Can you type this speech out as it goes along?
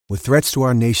With threats to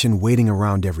our nation waiting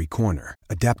around every corner,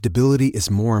 adaptability is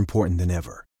more important than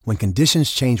ever. When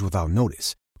conditions change without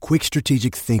notice, quick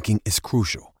strategic thinking is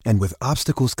crucial. And with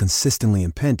obstacles consistently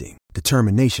impending,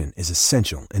 determination is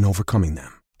essential in overcoming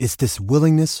them. It's this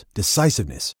willingness,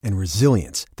 decisiveness, and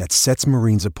resilience that sets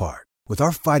Marines apart. With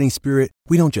our fighting spirit,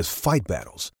 we don't just fight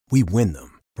battles, we win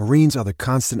them. Marines are the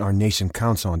constant our nation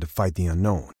counts on to fight the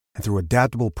unknown. And through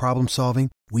adaptable problem solving,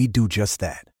 we do just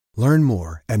that. Learn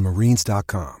more at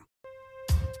marines.com.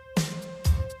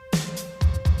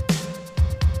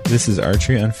 This is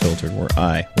Archery Unfiltered, where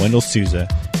I, Wendell Souza,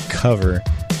 cover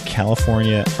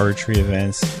California archery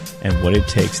events and what it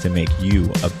takes to make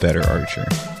you a better archer.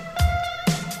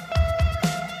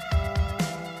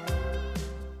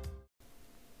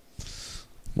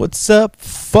 What's up,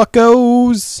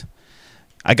 fuckos?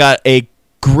 I got a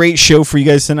great show for you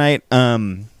guys tonight. At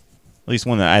least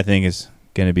one that I think is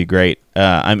going to be great.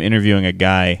 I'm interviewing a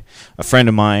guy, a friend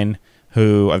of mine,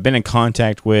 who I've been in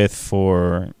contact with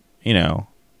for,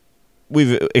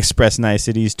 we've expressed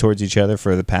niceties towards each other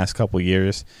for the past couple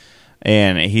years.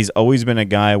 And he's always been a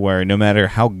guy where no matter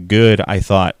how good I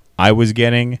thought I was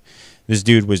getting, this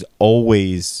dude was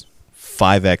always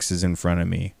 5X's in front of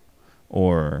me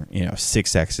or,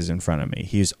 6X's in front of me.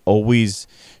 He's always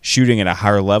shooting at a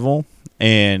higher level,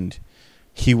 and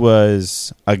he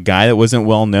was a guy that wasn't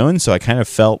well known, so I kind of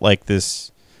felt like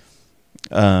this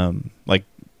like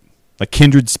a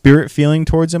kindred spirit feeling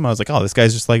towards him. I was like, oh, this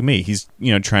guy's just like me. He's,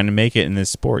 trying to make it in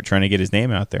this sport, trying to get his name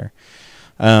out there.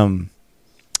 To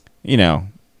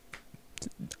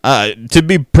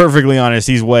be perfectly honest,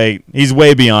 he's way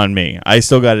beyond me. I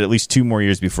still got at least 2 more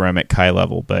years before I'm at Kai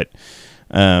level, but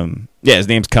his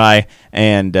name's Kai,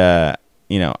 and I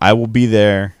will be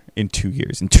there in 2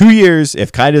 years. In 2 years,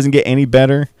 if Kai doesn't get any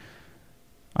better,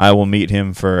 I will meet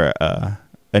him for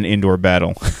an indoor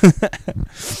battle.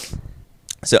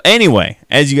 So anyway,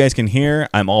 as you guys can hear,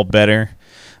 I'm all better.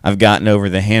 I've gotten over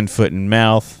the hand, foot, and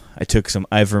mouth. I took some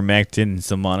ivermectin and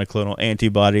some monoclonal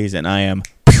antibodies, and I am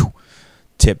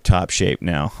tip-top shape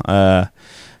now.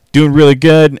 Doing really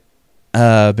good.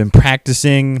 Been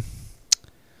practicing.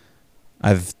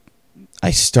 I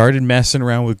started messing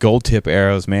around with gold tip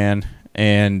arrows, man,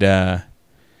 and the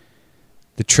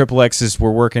triple X's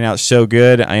were working out so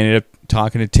good. I ended up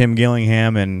talking to Tim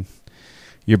Gillingham, and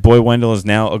your boy Wendell is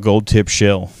now a gold tip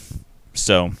shill.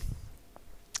 So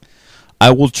I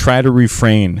will try to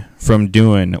refrain from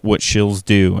doing what shills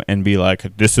do and be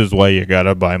like, this is why you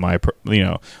gotta buy my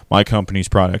company's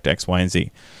product X, Y, and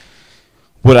Z.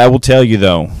 What I will tell you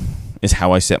though is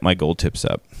how I set my gold tips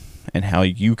up and how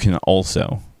you can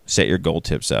also set your gold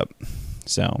tips up.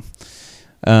 So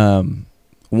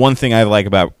one thing I like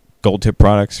about gold tip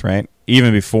products, right?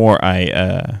 Even before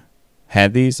I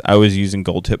had these, I was using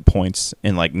gold tip points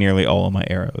in like nearly all of my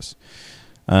arrows.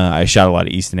 I shot a lot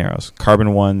of Easton arrows,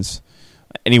 carbon ones.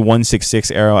 Any 166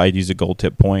 arrow, I'd use a gold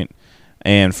tip point.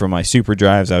 And for my super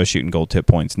drives, I was shooting gold tip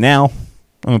points. Now,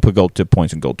 I'm going to put gold tip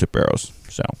points in gold tip arrows.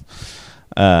 So,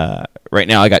 right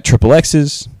now I got triple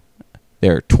X's.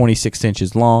 They're 26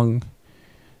 inches long.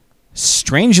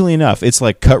 Strangely enough, it's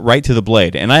like cut right to the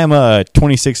blade. And I am a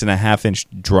 26.5 inch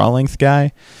draw length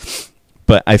guy.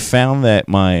 But I found that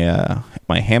my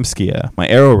Hamskia, my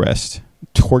arrow rest,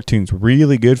 torque tune's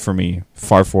really good for me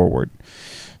far forward.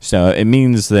 So it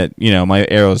means that, my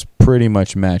arrows pretty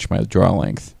much match my draw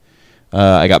length.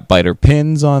 I got biter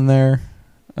pins on there.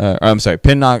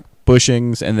 Pin knock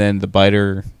bushings, and then the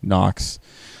biter knocks.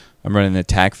 I'm running the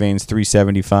tack vanes,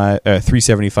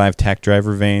 375 tack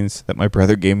driver vanes that my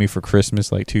brother gave me for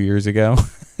Christmas like 2 years ago.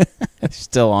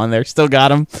 Still on there. Still got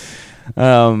them.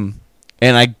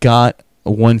 And I got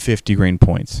 150 grain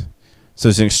points. So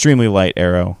it's an extremely light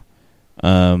arrow.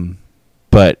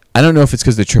 But I don't know if it's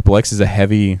because the Triple X is a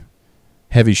heavy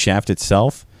shaft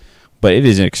itself, but it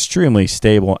is extremely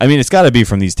stable. I mean, it's got to be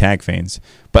from these tack vanes,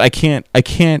 but I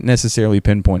can't necessarily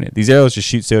pinpoint it. These arrows just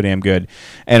shoot so damn good.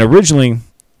 And originally,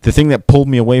 the thing that pulled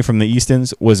me away from the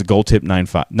Eastons was a gold tip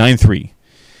 9.3,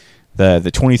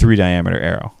 the 23 diameter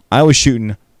arrow. I was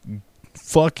shooting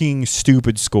fucking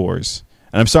stupid scores.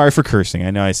 And I'm sorry for cursing.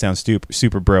 I know I sound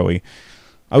super broy.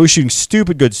 I was shooting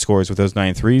stupid good scores with those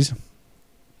 9.3s.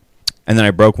 And then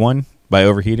I broke one by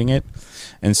overheating it.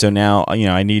 And so now,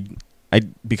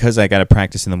 because I got to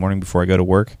practice in the morning before I go to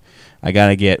work, I got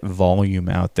to get volume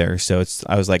out there. So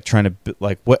I was like trying to,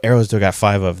 what arrows do I got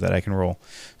 5 of that I can roll?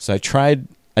 So I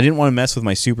didn't want to mess with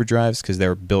my super drives because they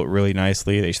were built really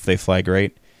nicely. They fly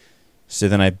great. So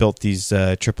then I built these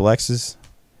triple X's,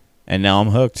 and now I'm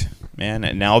hooked, man.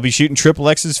 And now I'll be shooting triple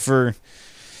X's for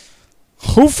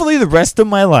hopefully the rest of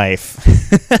my life.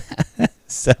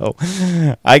 So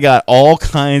I got all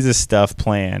kinds of stuff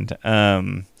planned.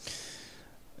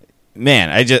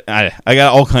 Man, I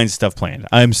got all kinds of stuff planned.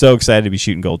 I'm so excited to be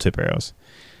shooting gold tip arrows.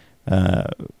 A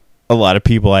lot of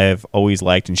people I have always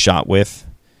liked and shot with.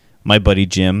 My buddy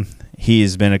Jim, he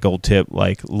has been a gold tip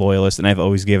like loyalist, and I've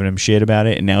always given him shit about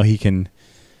it. And now he can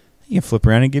flip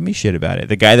around and give me shit about it.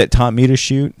 The guy that taught me to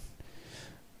shoot,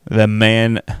 the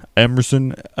man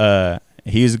Emerson,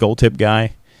 he's a gold tip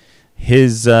guy.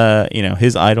 His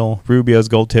his idol Rubio's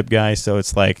gold tip guy. So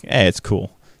it's like, hey, it's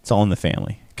cool. It's all in the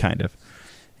family, kind of.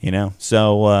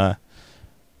 So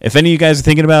if any of you guys are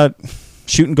thinking about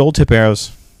shooting gold tip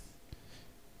arrows,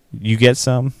 you get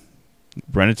some,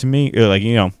 run it to me, or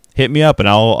hit me up, and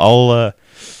I'll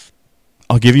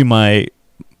give you my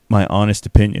honest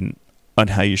opinion on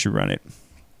how you should run it.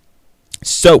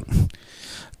 So,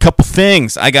 a couple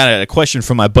things. I got a question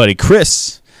from my buddy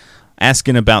Chris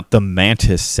asking about the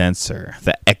Mantis sensor,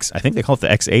 the X. I think they call it the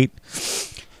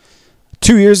X8.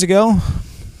 2 years ago,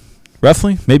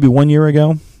 roughly, maybe 1 year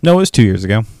ago. No, it was 2 years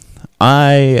ago.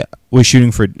 I was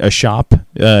shooting for a shop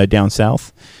down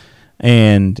south,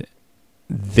 and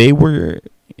they were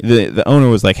the owner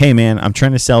was like, "Hey man, I'm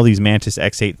trying to sell these Mantis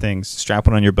X8 things. Strap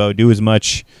one on your bow. Do as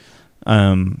much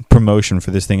promotion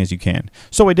for this thing as you can."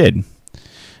 So I did,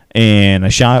 and I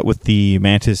shot with the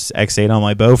Mantis X8 on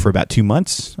my bow for about 2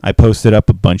 months. I posted up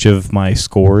a bunch of my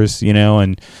scores,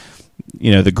 and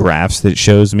the graphs that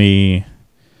shows me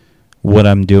what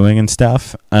I'm doing and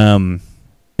stuff. And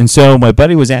so my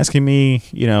buddy was asking me,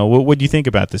 what do you think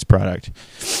about this product?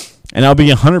 And I'll be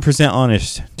 100%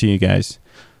 honest to you guys.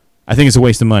 I think it's a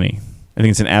waste of money. I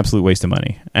think it's an absolute waste of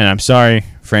money. And I'm sorry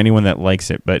for anyone that likes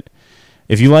it, but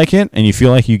if you like it and you feel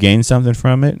like you gain something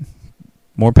from it,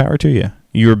 more power to you.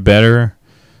 You're better,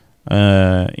 you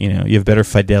have better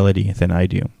fidelity than I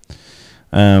do.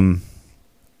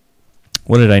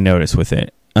 What did I notice with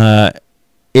it?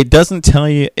 It doesn't tell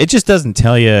you, it just doesn't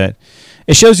tell you,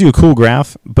 it shows you a cool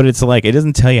graph, but it's like, it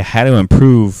doesn't tell you how to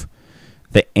improve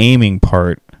the aiming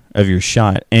part of your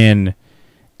shot. And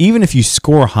even if you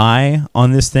score high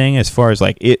on this thing, as far as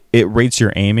like it rates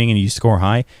your aiming and you score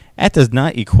high, that does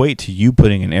not equate to you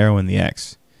putting an arrow in the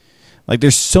X. Like,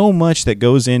 there's so much that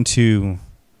goes into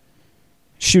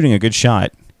shooting a good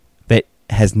shot that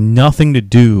has nothing to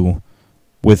do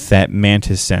with that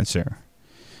Mantis sensor.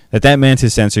 That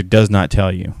Mantis sensor does not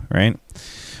tell you, right?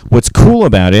 What's cool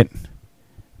about it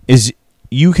is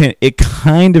it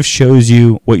kind of shows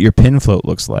you what your pin float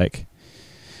looks like.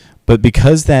 But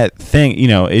because that thing,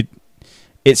 it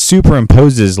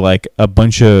superimposes like a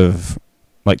bunch of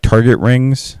like target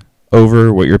rings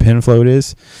over what your pin float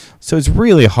is. So it's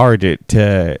really hard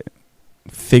to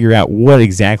figure out what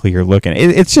exactly you're looking at.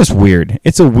 It's just weird.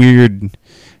 It's a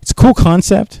cool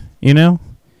concept,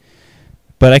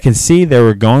 But I can see they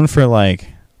were going for like,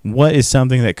 what is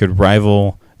something that could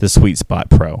rival the Sweet Spot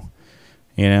Pro?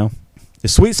 The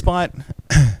Sweet Spot,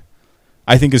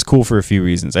 I think, is cool for a few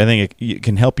reasons. I think it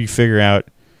can help you figure out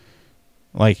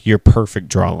like your perfect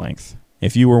draw length.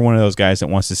 If you were one of those guys that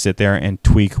wants to sit there and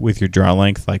tweak with your draw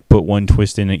length, like put one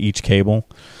twist in each cable,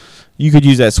 you could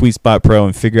use that Sweet Spot Pro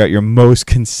and figure out your most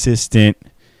consistent,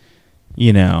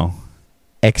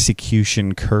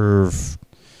 execution curve,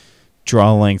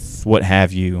 draw length, what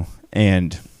have you.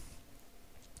 And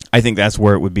I think that's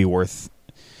where it would be worth.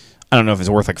 I don't know if it's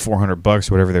worth like $400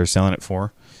 or whatever they're selling it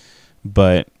for,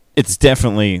 but it's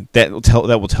definitely that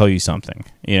will tell you something.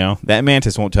 That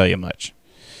Mantis won't tell you much.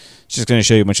 It's just going to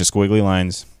show you a bunch of squiggly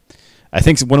lines. I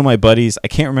think one of my buddies, I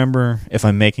can't remember if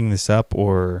I'm making this up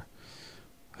or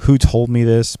who told me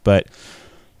this, but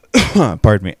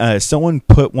pardon me, someone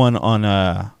put one on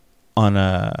a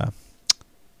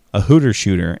Hooter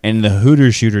shooter, and the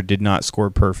Hooter shooter did not score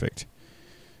perfect.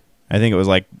 I think it was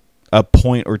like a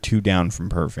point or two down from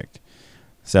perfect.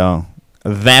 So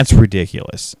that's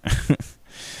ridiculous.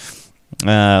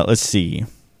 Let's see.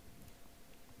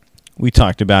 We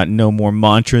talked about no more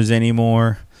mantras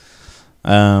anymore.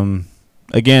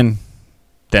 Again,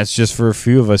 that's just for a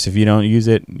few of us. If you don't use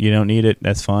it, you don't need it.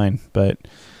 That's fine. But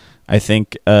I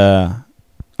think I've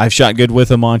shot good with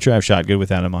a mantra. I've shot good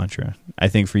without a mantra. I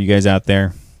think for you guys out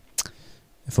there,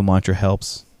 if a mantra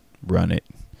helps, run it.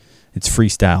 It's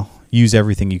freestyle. Use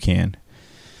everything you can.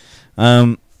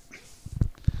 There's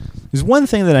one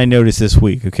thing that I noticed this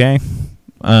week, okay?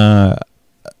 I'm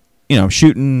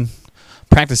shooting,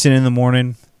 practicing in the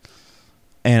morning,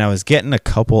 and I was getting a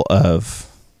couple of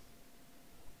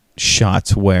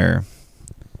shots where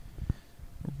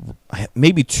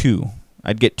maybe two.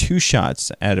 I'd get two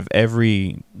shots out of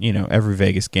every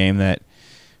Vegas game that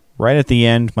right at the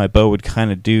end my bow would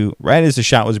kind of do, right as the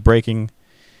shot was breaking,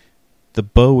 the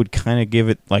bow would kind of give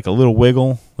it like a little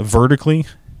wiggle vertically,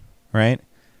 right?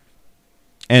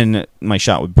 And my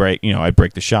shot would break. I'd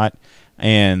break the shot,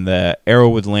 and the arrow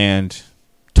would land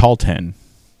tall 10.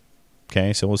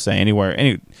 Okay, so we'll say any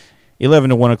 11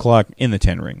 to 1 o'clock in the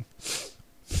 10 ring.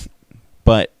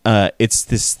 But it's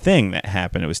this thing that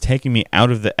happened. It was taking me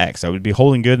out of the X. I would be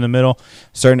holding good in the middle,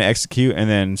 starting to execute, and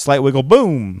then slight wiggle,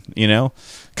 boom,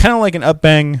 Kind of like an up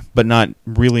bang, but not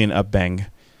really an up bang.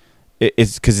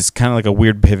 It's because it's kind of like a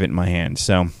weird pivot in my hand.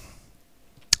 So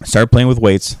I started playing with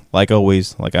weights, like I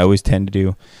always tend to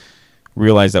do.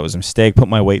 Realized that was a mistake, put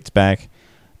my weights back,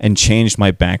 and changed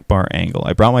my back bar angle.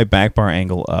 I brought my back bar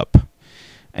angle up.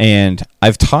 And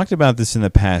I've talked about this in the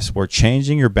past, where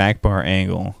changing your back bar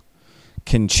angle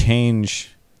can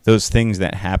change those things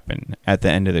that happen at the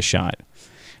end of the shot.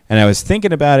 And I was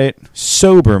thinking about it,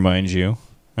 sober, mind you,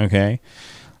 okay?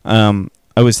 I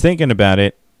was thinking about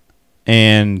it,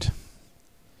 and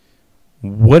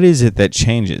what is it that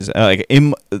changes?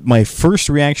 My first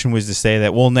reaction was to say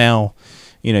that, well, now,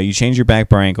 you change your back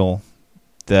bar angle,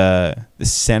 the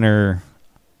center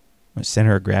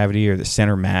of gravity or the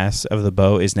center mass of the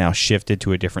bow is now shifted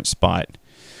to a different spot,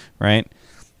 right?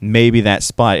 Maybe that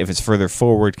spot, if it's further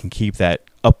forward, can keep that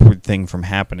upward thing from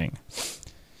happening.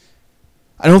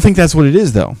 I don't think that's what it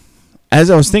is, though. As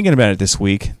I was thinking about it this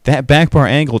week, that back bar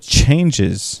angle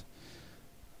changes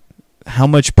how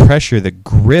much pressure the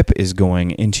grip is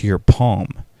going into your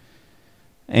palm.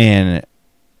 And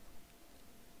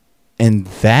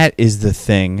that is the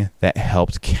thing that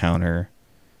helped counter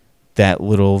that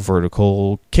little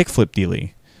vertical kickflip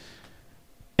dealie.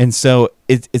 And so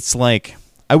it's like,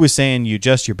 I was saying you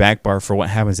adjust your back bar for what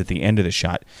happens at the end of the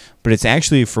shot, but it's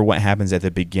actually for what happens at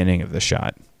the beginning of the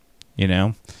shot.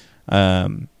 It's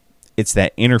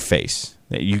that interface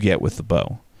that you get with the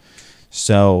bow.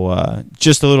 So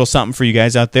just a little something for you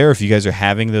guys out there. If you guys are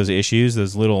having those issues,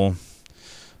 those little,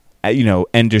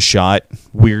 end of shot,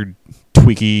 weird,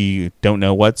 tweaky, don't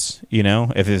know what's,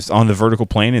 if it's on the vertical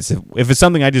plane, if it's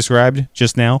something I described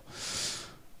just now,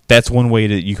 that's one way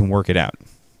that you can work it out.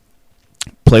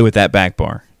 Play with that back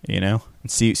bar, and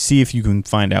see if you can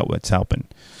find out what's helping.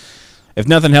 If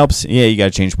nothing helps, you got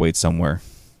to change weights somewhere,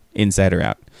 inside or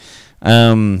out.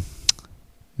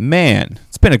 Man,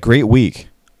 it's been a great week.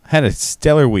 Had a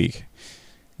stellar week.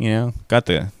 Got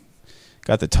the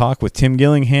talk with Tim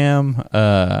Gillingham.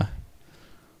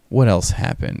 What else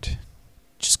happened?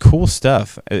 Just cool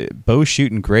stuff. Bow's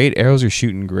shooting great. Arrows are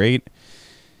shooting great.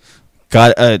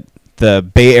 Got the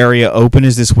Bay Area Open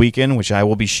is this weekend, which I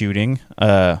will be shooting.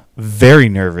 Very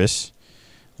nervous,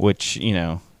 which,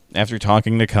 after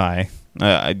talking to Kai,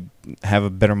 I have a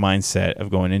better mindset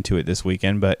of going into it this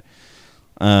weekend. But,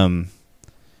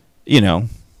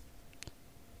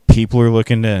 people are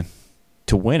looking to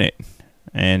win it.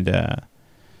 And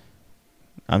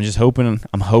I'm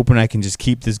hoping I can just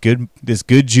keep this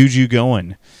good juju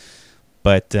going.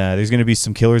 But there's going to be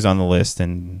some killers on the list,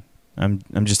 and I'm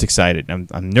just excited.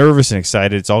 I'm nervous and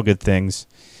excited. It's all good things.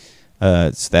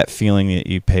 It's that feeling that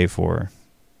you pay for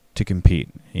to compete.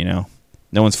 No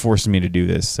one's forcing me to do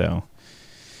this. So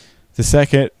the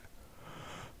second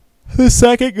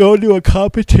going to a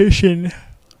competition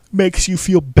makes you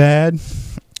feel bad,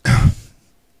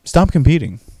 stop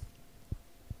competing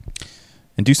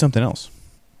and do something else.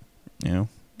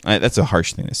 That's a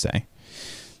harsh thing to say.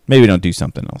 Maybe don't do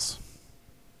something else.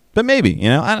 But maybe,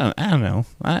 I don't know.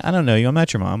 I don't know you. I'm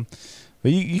not your mom.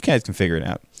 But you guys can figure it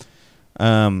out.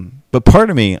 But part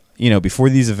of me, before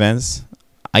these events,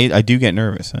 I do get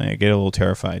nervous. I get a little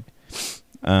terrified.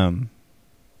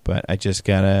 But I just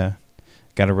gotta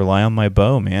rely on my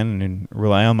bow, man, and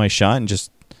rely on my shot, and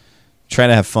just try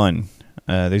to have fun.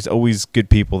 There's always good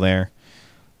people there.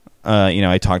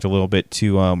 I talked a little bit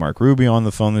to Mark Rubio on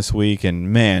the phone this week,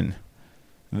 and man,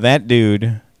 that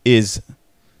dude is...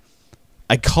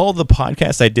 I called the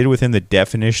podcast I did with him the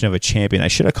definition of a champion. I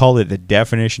should have called it the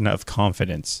definition of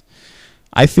confidence.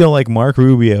 I feel like Mark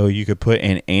Rubio you could put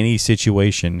in any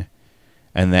situation,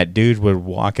 and that dude would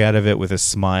walk out of it with a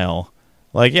smile.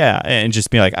 Like, yeah, and just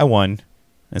be like, I won.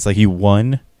 It's like, you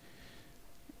won?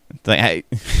 Like,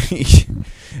 it's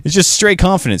just straight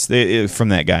confidence from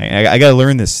that guy. I got to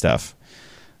learn this stuff.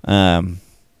 I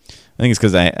think it's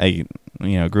because I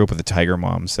grew up with a tiger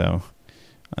mom, so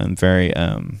I'm very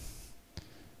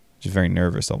just very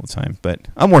nervous all the time. But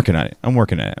I'm working on it. I'm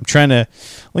trying to.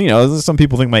 Some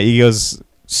people think my ego's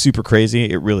super crazy.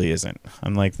 It really isn't.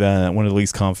 I'm like one of the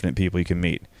least confident people you can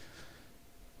meet.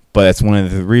 But that's one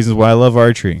of the reasons why I love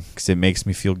archery, because it makes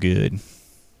me feel good.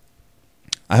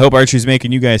 I hope archery's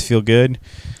making you guys feel good.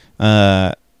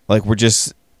 Like, we're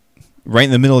just right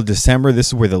in the middle of December. This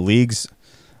is where the leagues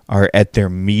are at their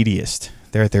meatiest.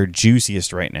 They're at their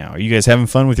juiciest right now. Are you guys having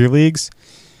fun with your leagues?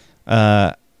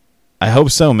 I hope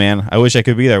so, man. I wish I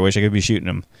could be there. I wish I could be shooting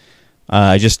them.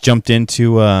 I just jumped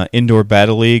into Indoor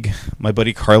Battle League. My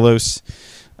buddy Carlos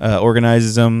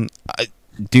organizes them.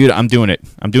 Dude, I'm doing it.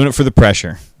 I'm doing it for the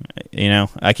pressure. You know,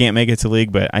 I can't make it to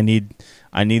league, but I need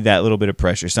that little bit of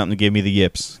pressure, something to give me the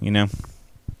yips, you know?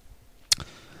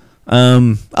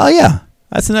 Oh, yeah.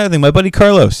 That's another thing. My buddy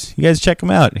Carlos. You guys check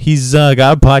him out. He's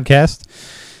got a podcast.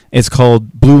 It's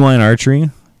called Blue Line Archery.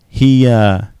 He's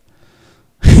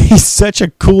such a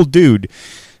cool dude.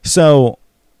 So,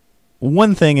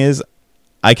 one thing is,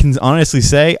 I can honestly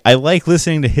say I like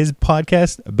listening to his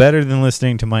podcast better than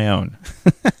listening to my own.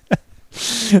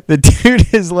 The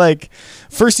dude is like,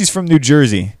 first he's from New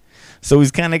Jersey. So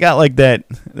he's kind of got like that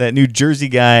New Jersey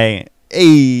guy. Hey,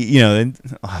 you know,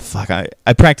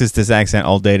 I practiced this accent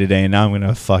all day today, and now I'm going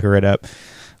to fuck it up.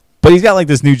 But he's got like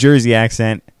this New Jersey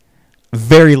accent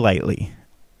very lightly,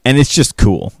 and it's just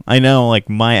cool. I know, like,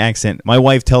 my accent, my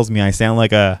wife tells me I sound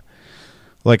like a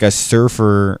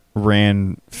surfer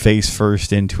ran face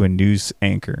first into a news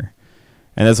anchor,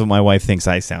 and that's what my wife thinks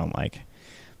I sound like.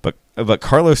 But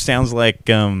Carlos sounds like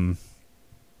a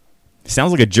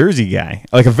Jersey guy,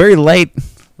 like a very light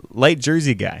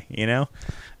Jersey guy, you know.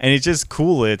 And it's just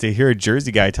cool to hear a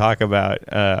Jersey guy talk about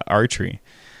archery.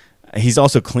 He's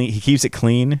also clean. He keeps it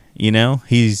clean, you know.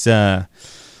 He's not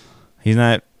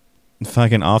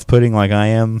fucking off-putting like I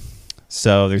am.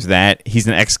 So there's that. He's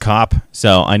an ex-cop,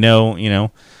 so I know, you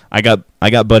know, I got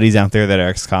buddies out there that are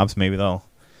ex-cops. Maybe they'll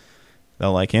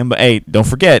like him. But hey, don't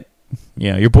forget,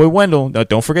 you know, your boy Wendell.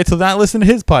 Don't forget to not listen to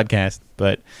his podcast.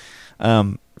 But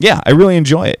yeah, I really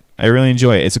enjoy it.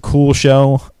 It's a cool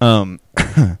show.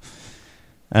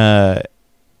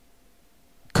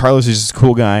 Carlos is just a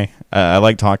cool guy. I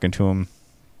like talking to him.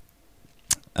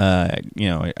 You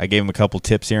know, I gave him a couple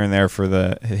tips here and there for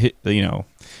you know,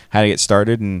 how to get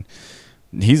started, and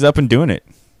he's up and doing it.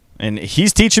 And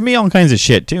he's teaching me all kinds of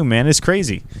shit too, man. It's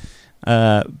crazy.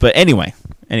 But anyway,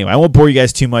 I won't bore you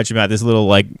guys too much about this little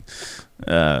like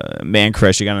man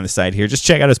crush you got on the side here. Just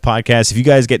check out his podcast. If you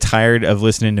guys get tired of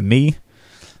listening to me,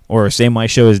 or say my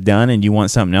show is done and you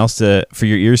want something else for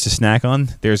your ears to snack on,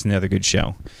 there's another good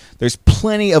show. There's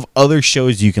plenty of other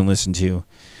shows you can listen to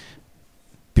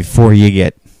before you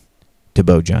get to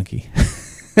Bo Junkie.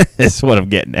 That's what I'm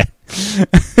getting at.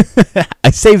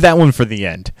 I saved that one for the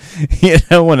end. You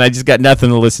know, when I just got nothing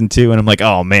to listen to, and I'm like,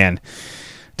 oh man,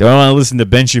 do I want to listen to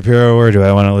Ben Shapiro or do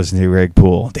I want to listen to Greg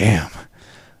Poole? Damn,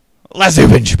 let's do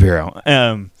Ben Shapiro.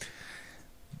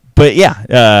 But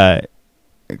yeah,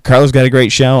 Carlos got a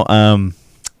great show.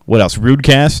 What else?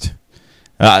 Rudecast.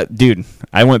 Dude,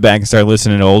 I went back and started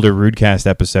listening to older Rudecast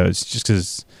episodes just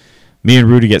because me and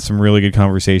Rudy get some really good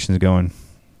conversations going.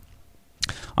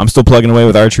 I'm still plugging away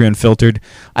with Archery Unfiltered.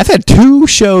 I've had 2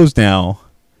 shows now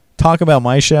talk about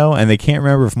my show, and they can't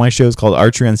remember if my show is called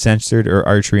Archery Uncensored or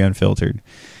Archery Unfiltered.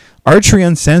 Archery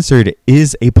Uncensored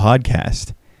is a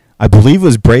podcast. I believe it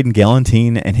was Braden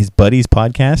Galantine and his buddy's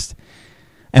podcast.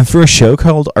 And for a show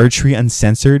called Archery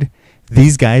Uncensored,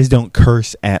 these guys don't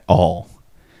curse at all.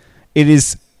 It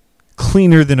is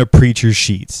cleaner than a preacher's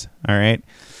sheets, all right?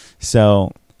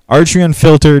 So, Archery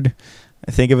Unfiltered,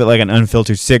 think of it like an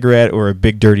unfiltered cigarette or a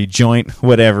big dirty joint,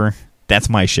 whatever. That's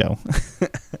my show.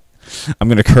 I'm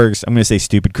going to curse. I'm going to say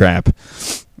stupid crap.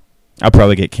 I'll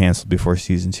probably get canceled before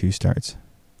Season 2 starts.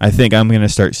 I think I'm going to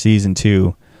start Season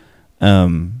 2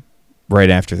 right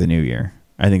after the new year.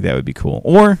 I think that would be cool.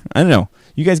 Or, I don't know.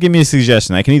 You guys give me a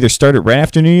suggestion. I can either start it right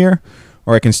after New Year,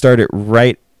 or I can start it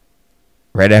right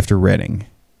after Reading.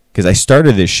 Because I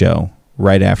started this show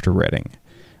right after Reading.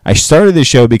 I started this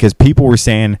show because people were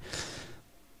saying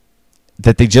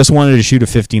that they just wanted to shoot a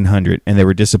 1500 and they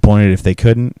were disappointed if they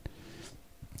couldn't.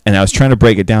 And I was trying to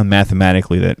break it down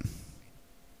mathematically that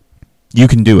you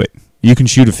can do it. You can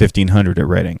shoot a 1500 at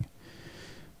Reading.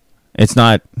 It's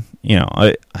not, you know,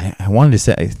 I wanted to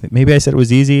say, maybe I said it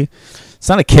was easy. It's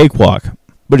not a cakewalk,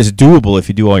 but it's doable if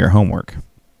you do all your homework,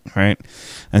 right?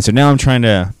 And so now I'm trying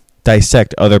to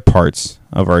dissect other parts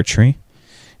of archery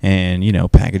and, you know,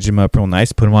 package them up real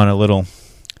nice, put them on a little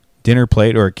dinner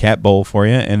plate or a cat bowl for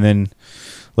you, and then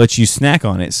let you snack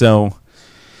on it. So,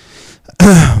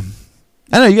 I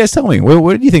don't know, you guys tell me.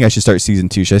 What do you think I should start Season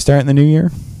 2? Should I start in the new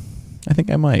year? I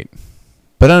think I might.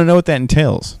 But I don't know what that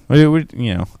entails. You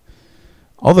know,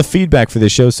 all the feedback for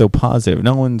this show is so positive.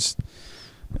 No one's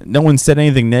said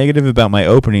anything negative about my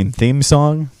opening theme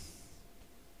song.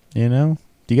 You know?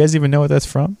 Do you guys even know what that's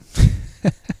from?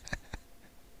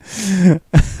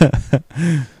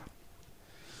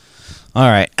 All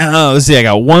right. Let's see. I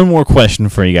got one more question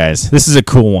for you guys. This is a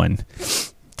cool one.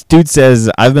 Dude says,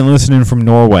 I've been listening from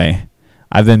Norway.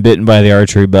 I've been bitten by the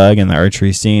archery bug, and the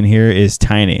archery scene here is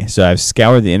tiny. So I've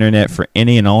scoured the internet for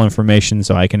any and all information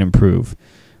so I can improve.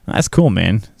 That's cool,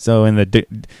 man. So in the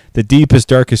deepest,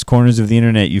 darkest corners of the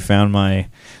internet, you found my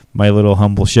little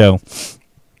humble show.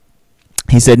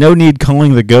 He said, no need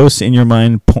calling the ghosts in your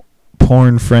mind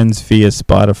porn friends via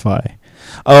Spotify.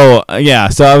 Oh, yeah.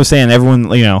 So I was saying, everyone,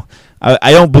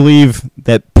 I don't believe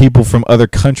that people from other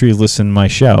countries listen to my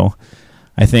show.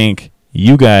 I think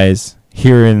you guys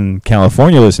here in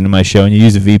California listen to my show and you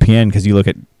use a VPN because you look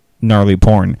at gnarly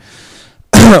porn.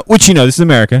 Which, this is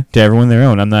America. To everyone their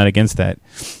own. I'm not against that.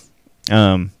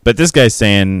 But this guy's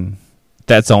saying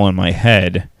that's all in my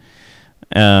head.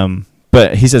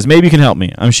 But he says, maybe you can help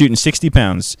me. I'm shooting 60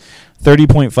 pounds,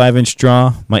 30.5-inch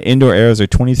draw. My indoor arrows are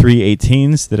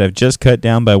 23/18s that I've just cut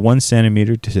down by 1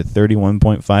 centimeter to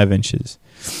 31.5 inches.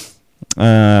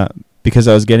 Because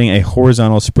I was getting a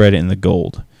horizontal spread in the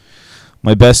gold.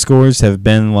 My best scores have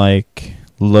been like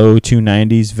low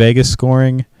 290s Vegas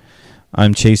scoring.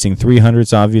 I'm chasing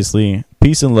 300s, obviously.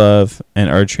 Peace and love, and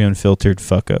archery unfiltered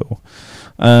fucko.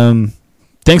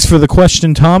 Thanks for the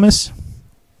question, Thomas.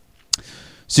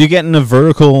 So you're getting a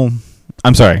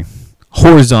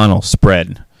horizontal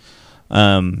spread.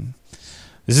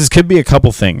 This could be a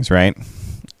couple things, right?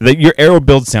 Your arrow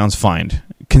build sounds fine.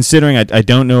 Considering I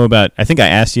don't know about, I think I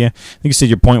asked you. I think you said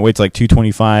your point weight's like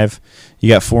 225. You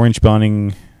got 4-inch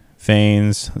bonding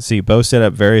vanes. Let's see, bow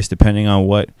setup varies depending on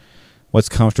what's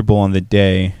comfortable on the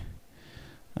day.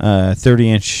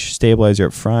 30-inch stabilizer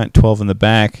up front, 12 in the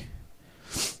back.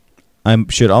 I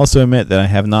should also admit that I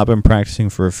have not been practicing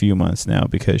for a few months now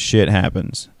because shit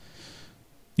happens.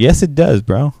 Yes, it does,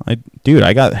 bro. I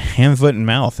got hand, foot, and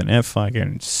mouth, and it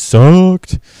fucking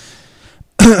sucked.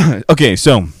 Okay,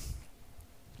 so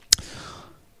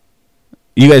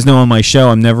you guys know on my show,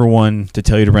 I'm never one to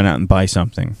tell you to run out and buy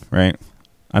something, right?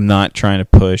 I'm not trying to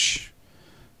push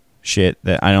shit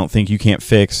that I don't think you can't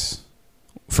fix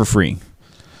for free.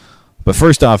 But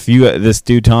first off, this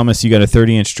dude Thomas, you got a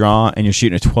 30-inch draw and you're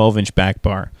shooting a 12-inch back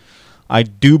bar. I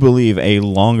do believe a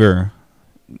longer,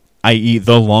 i.e.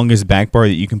 the longest back bar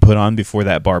that you can put on before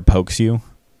that bar pokes you,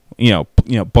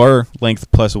 bar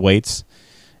length plus weights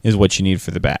is what you need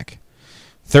for the back.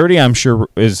 30, I'm sure,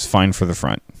 is fine for the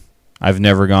front. I've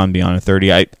never gone beyond a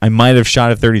 30. I might have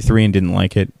shot a 33 and didn't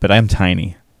like it, but I'm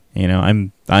tiny.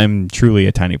 I'm truly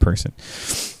a tiny person.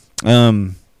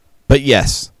 But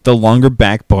yes, the longer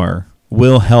back bar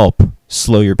will help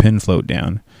slow your pin float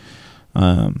down.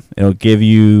 It'll give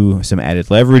you some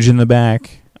added leverage in the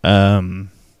back.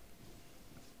 I'm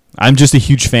just a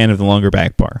huge fan of the longer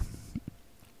back bar.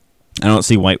 I don't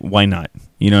see why not.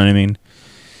 You know what I mean?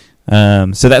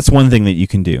 So that's one thing that you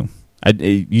can do.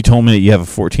 You told me that you have a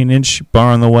 14-inch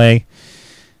bar on the way.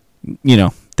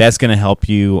 That's going to help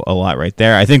you a lot right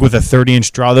there. I think with a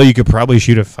 30-inch draw, though, you could probably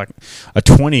shoot a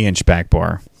 20-inch back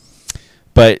bar.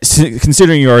 But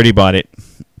considering you already bought it,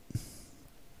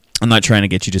 I'm not trying to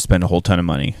get you to spend a whole ton of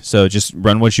money. So just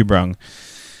run what you brung.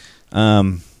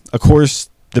 Of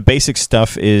course, the basic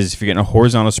stuff is, if you're getting a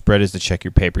horizontal spread, is to check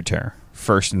your paper tear.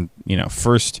 First,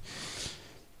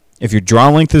 if your draw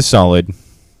length is solid,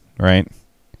 right?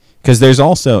 Because there's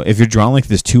also, if your draw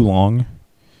length is too long,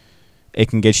 it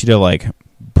can get you to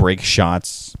break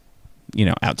shots,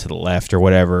 out to the left or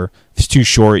whatever. If it's too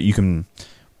short, you can,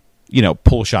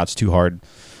 pull shots too hard.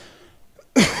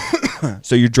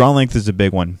 So your draw length is a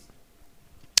big one.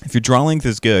 If your draw length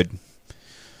is good,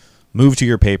 move to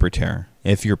your paper tear.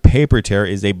 If your paper tear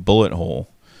is a bullet hole,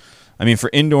 for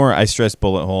indoor, I stress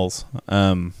bullet holes.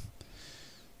 I'll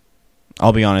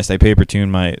be honest, I paper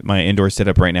tuned my indoor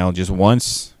setup right now just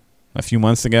once a few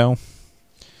months ago.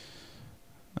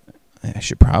 I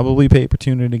should probably paper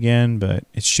tune it again, but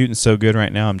it's shooting so good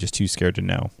right now, I'm just too scared to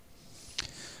know.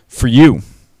 For you,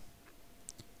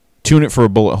 tune it for a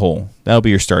bullet hole. That'll be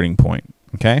your starting point,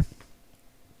 okay?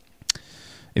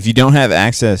 If you don't have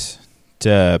access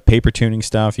to paper tuning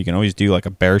stuff, you can always do a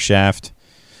bare shaft.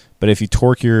 But if you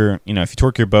torque your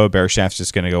bow, bare shaft's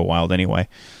just going to go wild anyway.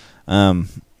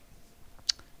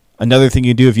 Another thing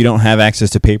you do if you don't have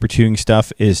access to paper tuning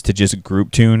stuff is to just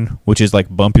group tune, which is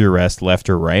bump your rest left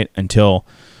or right until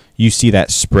you see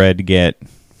that spread get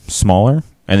smaller,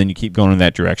 and then you keep going in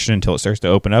that direction until it starts to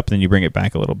open up, and then you bring it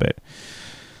back a little bit.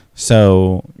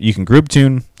 So you can group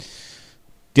tune.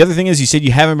 The other thing is, you said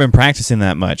you haven't been practicing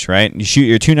that much, right? You shoot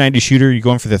your 290 shooter, you're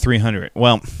going for the 300.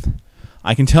 Well,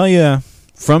 I can tell you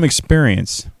from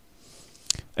experience,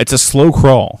 it's a slow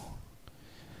crawl.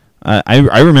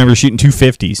 I remember shooting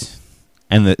 250s,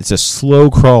 and it's a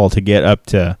slow crawl to get up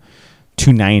to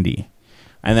 290.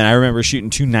 And then I remember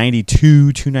shooting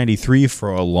 292, 293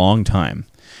 for a long time.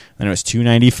 Then it was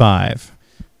 295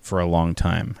 for a long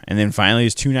time. And then finally it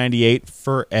was 298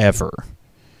 forever.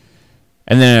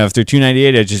 And then after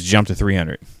 298, I just jumped to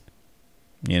 300.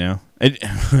 You know? It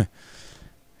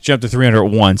jumped to 300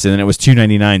 once, and then it was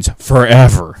 299s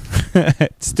forever.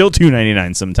 Still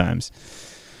 299 sometimes.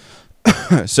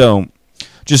 So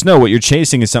just know what you're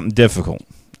chasing is something difficult,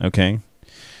 okay?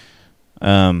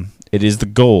 It is the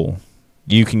goal.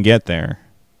 You can get there,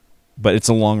 but it's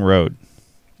a long road,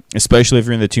 especially if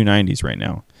you're in the 290s right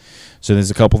now. So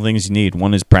there's a couple things you need.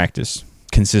 One is practice,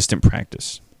 consistent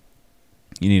practice.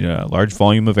 You need a large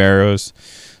volume of arrows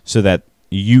so that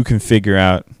you can figure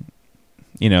out,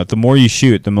 you know, the more you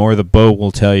shoot, the more the bow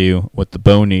will tell you what the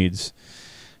bow needs.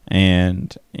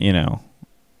 And, you know,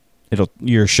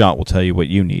 your shot will tell you what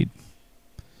you need.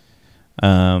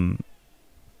 Hold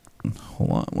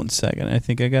on 1 second. I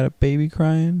think I got a baby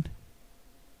crying.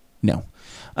 No.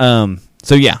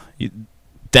 So yeah,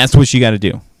 that's what you got to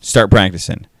do. Start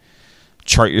practicing.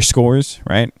 Chart your scores,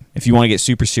 right? If you want to get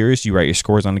super serious, you write your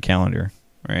scores on the calendar,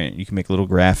 right? You can make a little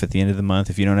graph at the end of the month.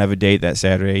 If you don't have a date that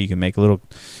Saturday, you can make a little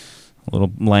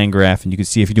line graph, and you can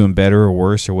see if you're doing better or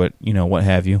worse, or what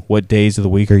have you. What days of the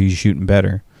week are you shooting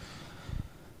better?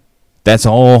 That's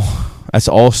all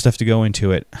stuff to go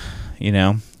into it. You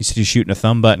know, you said you're shooting a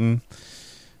thumb button.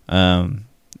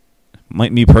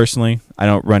 Me personally, I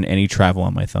don't run any travel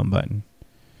on my thumb button.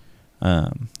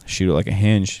 Shoot it like a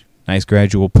hinge. Nice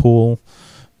gradual pull,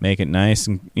 make it nice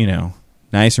and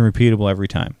nice and repeatable every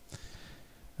time.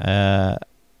 And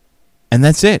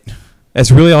that's it. That's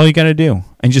really all you got to do,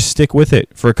 and just stick with it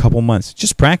for a couple months.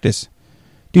 Just practice.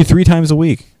 Do 3 times a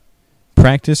week.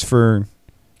 Practice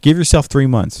give yourself 3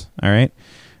 months. All right.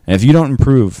 And if you don't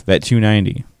improve that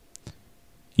 290,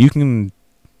 you can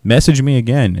message me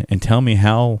again and tell me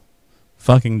how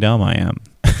fucking dumb I am,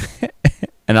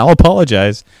 and I'll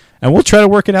apologize, and we'll try to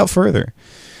work it out further.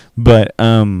 But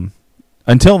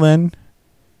until then,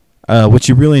 what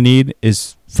you really need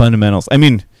is fundamentals. I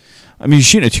mean, you're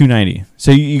shooting a 290,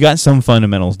 so you got some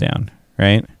fundamentals down,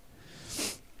 right?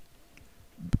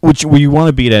 Where you want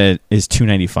to beat at it is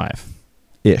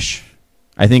 295-ish.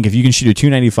 I think if you can shoot a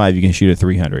 295, you can shoot a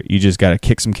 300. You just got to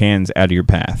kick some cans out of your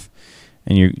path,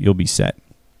 and you'll be set.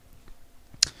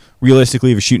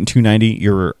 Realistically, if you're shooting 290,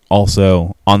 you're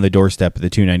also on the doorstep of the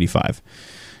 295.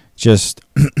 Just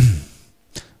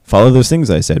follow those things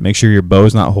I said. Make sure your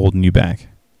bow's not holding you back.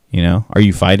 You know, are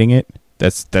you fighting it?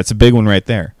 That's a big one right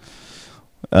there.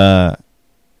 One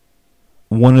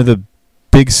of the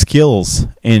big skills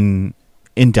in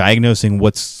diagnosing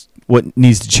what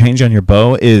needs to change on your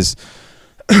bow is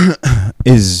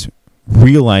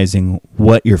realizing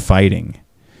what you're fighting.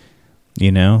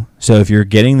 You know, so if you're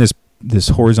getting this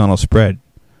horizontal spread,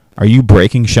 are you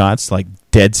breaking shots like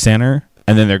dead center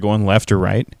and then they're going left or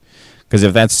right? Because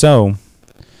if that's so,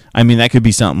 I mean, that could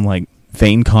be something like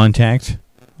vein contact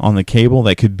on the cable.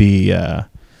 That could be,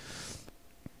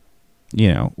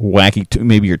 wacky.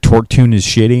 Maybe your torque tune is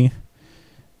shitty.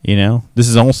 You know, this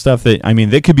is all stuff that, I mean,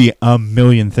 that could be a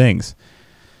million things.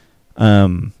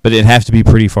 But it has to be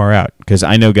pretty far out, because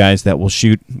I know guys that will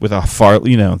shoot with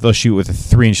they'll shoot with a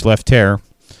 3-inch left tear.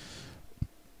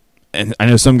 And I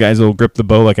know some guys will grip the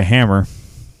bow like a hammer,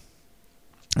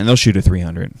 and they'll shoot a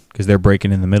 300 because they're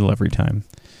breaking in the middle every time.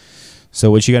 So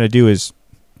what you got to do is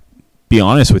be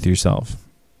honest with yourself.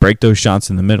 Break those shots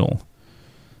in the middle,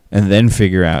 and then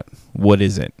figure out, what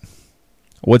is it?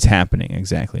 What's happening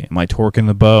exactly? Am I torquing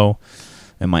the bow?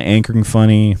 Am I anchoring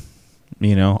funny?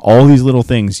 You know, all these little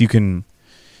things you can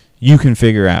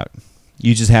figure out.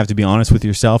 You just have to be honest with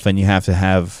yourself, and you have to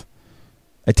have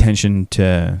attention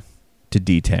to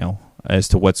detail as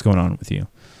to what's going on with you.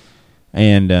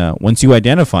 And once you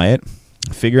identify it,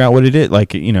 figure out what it is.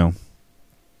 Like, you know,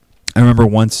 I remember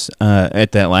once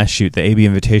at that last shoot, the AB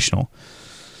Invitational,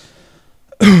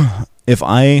 if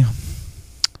I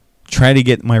try to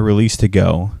get my release to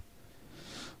go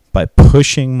by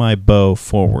pushing my bow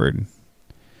forward,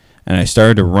 and I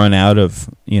started to run out of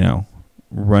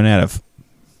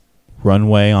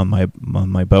runway on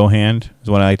my bow hand, is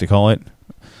what I like to call it,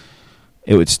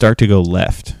 it would start to go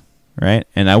left, right?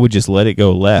 And I would just let it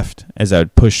go left as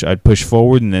I'd push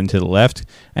forward and then to the left,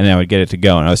 and I would get it to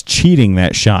go. And I was cheating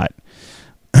that shot.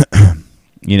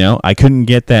 You know, I couldn't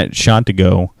get that shot to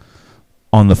go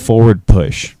on the forward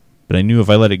push, but I knew if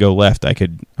I let it go left, I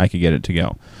could get it to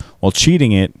go. Well,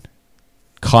 cheating it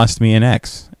cost me an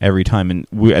X every time, and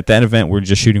at that event, we're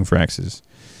just shooting for X's.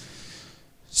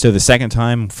 So the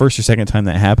first or second time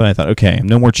that happened, I thought, okay,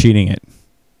 no more cheating it.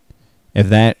 If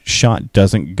that shot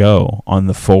doesn't go on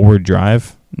the forward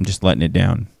drive, I'm just letting it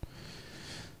down.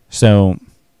 So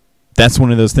that's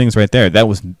one of those things right there. That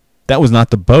was not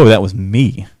the bow. That was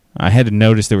me. I had to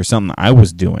notice there was something I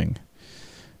was doing,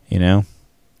 you know?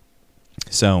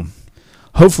 So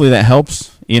hopefully that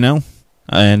helps, you know?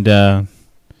 And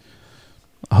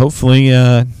hopefully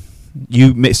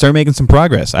you start making some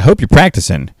progress. I hope you're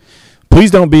practicing. Please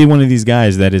don't be one of these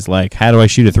guys that is like, how do I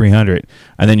shoot a 300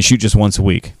 and then shoot just once a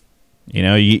week? You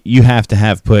know, you have to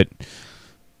have put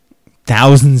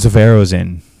thousands of arrows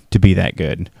in to be that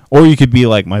good. Or you could be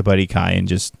like my buddy Kai and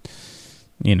just,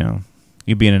 you know,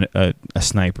 you be a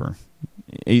sniper.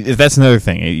 If that's another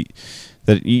thing,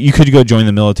 that you could go join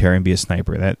the military and be a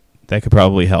sniper. That could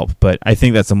probably help. But I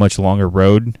think that's a much longer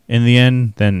road in the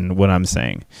end than what I'm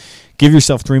saying. Give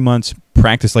yourself 3 months,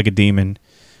 practice like a demon,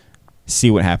 see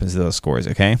what happens to those scores,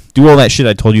 okay? Do all that shit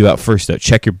I told you about first, though.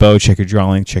 Check your bow, check your draw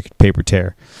length, check your paper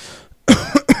tear.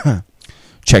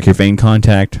 Check your vein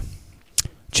contact.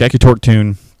 Check your torque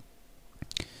tune.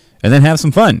 And then have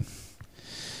some fun.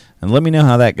 And let me know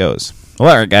how that goes. Well,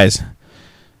 all right, guys.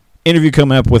 Interview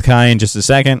coming up with Kai in just a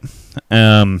second.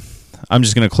 I'm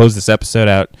just going to close this episode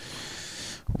out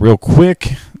real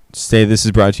quick. Say this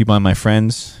is brought to you by my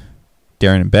friends,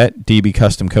 Darren and Bet, DB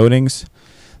Custom Coatings,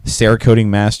 Cerakoting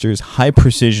Masters, high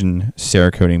precision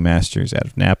Cerakoting Masters out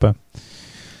of Napa.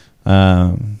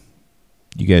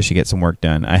 You guys should get some work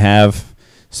done. I have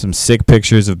some sick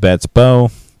pictures of Bet's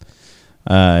bow.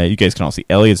 You guys can all see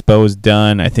Elliot's bow is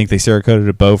done. I think they Cerakoted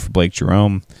a bow for Blake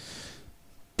Jerome.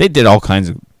 They did all kinds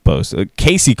of bows.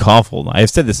 Casey Kaufhold, I've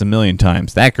said this a million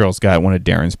times, that girl's got one of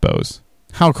Darren's bows.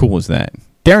 How cool is that?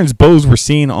 Darren's bows were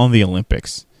seen on the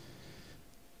Olympics.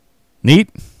 Neat?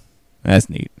 That's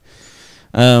neat.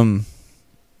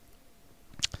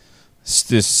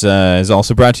 This is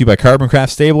also brought to you by Carbon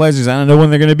Craft Stabilizers. I don't know when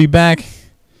they're going to be back,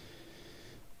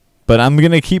 but I'm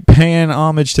going to keep paying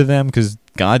homage to them because,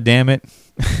 god damn it,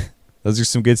 those are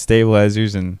some good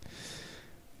stabilizers, and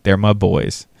they're my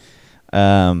boys.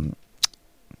 And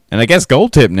I guess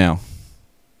gold tip now.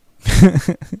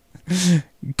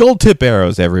 Gold tip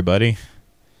arrows, everybody.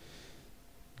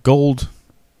 Gold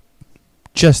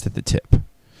just at the tip.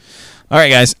 All right,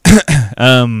 guys.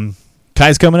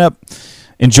 Kai's coming up.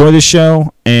 Enjoy the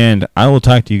show, and I will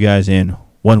talk to you guys in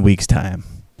 1 week's time.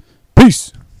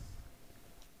 Peace.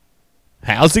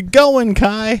 How's it going,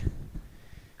 Kai?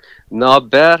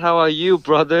 Not bad. How are you,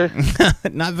 brother?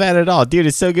 Not bad at all. Dude,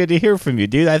 it's so good to hear from you,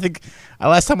 dude. I think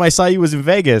last time I saw you was in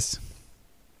Vegas.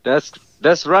 That's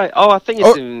right. Oh, I think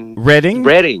it's in Reading?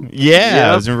 Reading. Yeah,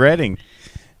 I was in Reading.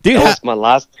 Dude, that was my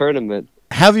last tournament.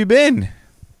 How have you been?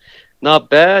 Not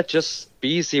bad. Just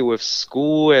busy with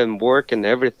school and work and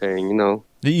everything, you know.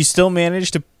 Did you still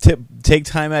manage to take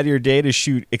time out of your day to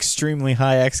shoot extremely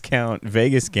high X count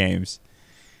Vegas games?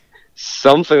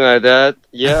 Something like that,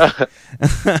 yeah.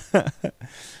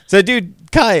 So, dude,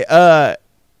 Kai,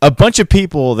 a bunch of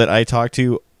people that I talk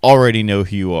to already know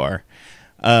who you are.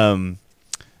 The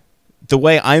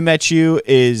way I met you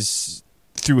is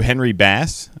through Henry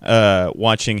Bass,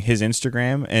 watching his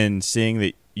Instagram and seeing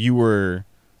that you were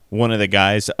one of the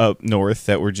guys up north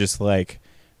that were just like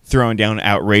throwing down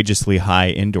outrageously high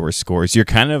indoor scores. You're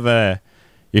kind of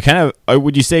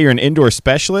would you say you're an indoor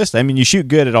specialist? I mean, you shoot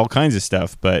good at all kinds of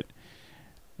stuff, but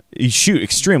you shoot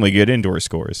extremely good indoor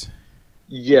scores.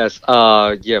 Yes,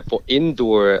 yeah, for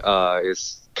indoor,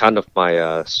 is kind of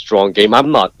my strong game.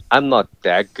 I'm not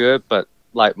that good, but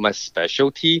like my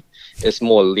specialty is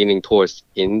more leaning towards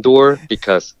indoor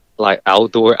because like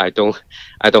outdoor, I don't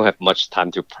have much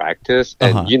time to practice,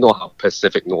 and you know how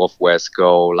Pacific Northwest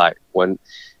go. Like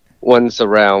once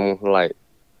around like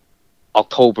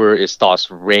October, it starts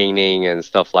raining and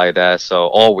stuff like that. So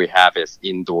all we have is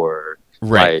indoor,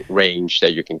 like range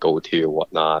that you can go to and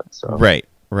whatnot. So right.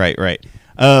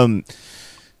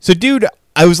 So dude,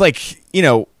 I was like, you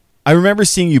know, I remember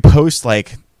seeing you post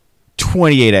like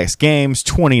 28x games,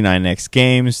 29x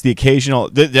games, the occasional.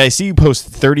 Did I see you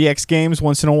post 30x games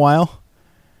once in a while?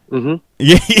 Mm-hmm.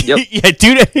 Yeah, yep. Yeah,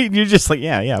 dude. You're just like,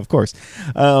 yeah, of course.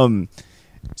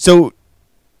 So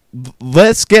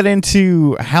let's get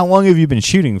into how long have you been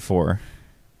shooting for?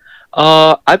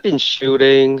 I've been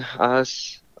shooting.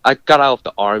 I got out of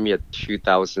the army at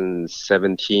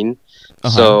 2017,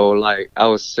 so like I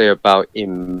would say about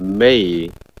in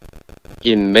May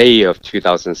of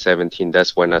 2017,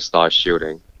 that's when I started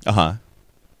shooting.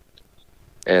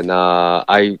 And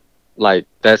I like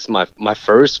that's my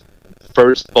first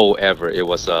bow ever. It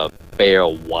was a Bear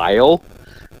Wild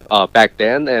back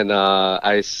then, and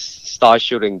I started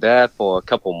shooting that for a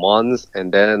couple months,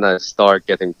 and then I started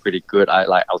getting pretty good. I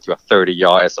like out to a 30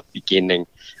 yard as a beginning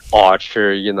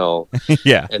archer, you know.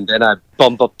 Yeah. And then I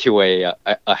bumped up to a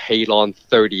Halon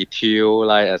 32,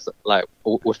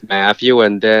 with Matthew.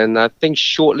 And then I think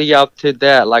shortly after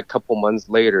that, like a couple months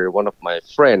later, one of my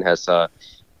friend has a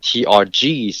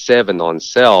TRG 7 on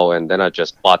sale, and then I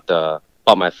just bought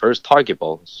my first target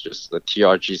bow. It's just the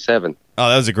TRG 7. Oh,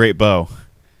 that was a great bow.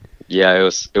 Yeah,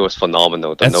 it was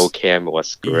phenomenal. The no cam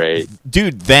was great.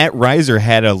 Dude, that riser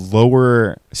had a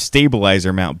lower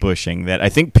stabilizer mount bushing that I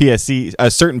think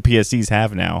certain PSCs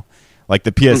have now, like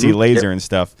the PSC laser and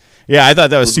stuff. Yeah, I thought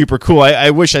that was super cool.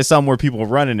 I wish I saw more people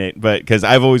running it, but because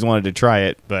I've always wanted to try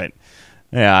it, but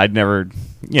yeah, I'd never,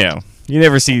 you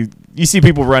see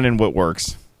people running what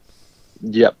works.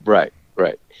 Yep, right.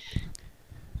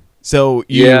 So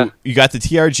you got the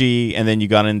TRG and then you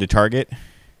got into target.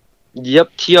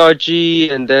 Yep,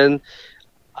 TRG, and then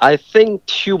I think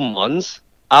 2 months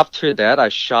after that, I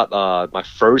shot my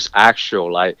first actual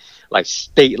like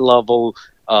state level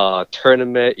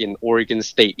tournament in Oregon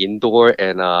State Indoor,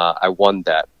 and I won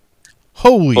that.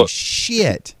 Holy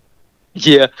shit!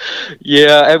 Yeah.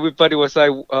 Everybody was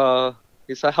like,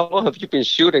 "It's like, how long have you been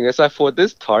shooting?" It's like, for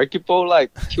this target bow,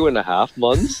 like 2.5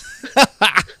 months.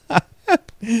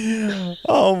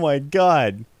 Oh my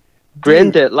god!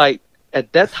 Granted, like.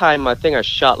 At that time, I think I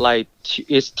shot like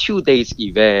it's 2 days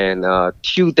event.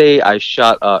 2 day I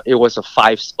shot. It was a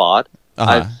 5-spot.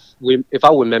 If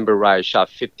I remember right, I shot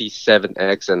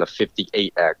 57x and a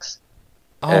 58x.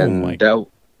 Oh my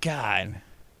god!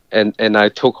 And I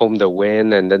took home the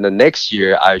win. And then the next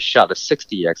year, I shot a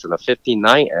 60x and a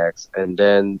 59x. And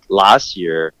then last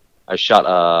year, I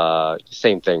shot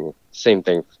same thing,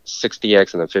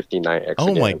 60x and a 59x.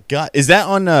 Oh my god! Is that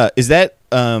on? Is that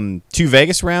 2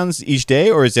 Vegas rounds each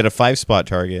day, or is it a 5-spot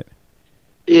target?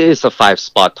 It is a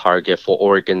 5-spot target for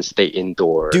Oregon State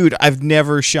Indoor. Dude, I've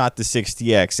never shot the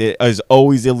 60x. It has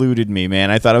always eluded me,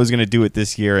 man. I thought I was gonna do it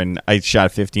this year, and I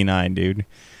shot 59, dude.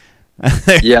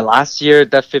 Yeah, last year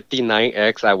that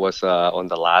 59x, I was on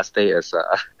the last day.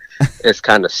 It's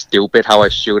kind of stupid how I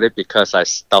shoot it because I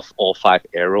stuffed all 5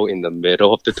 arrows in the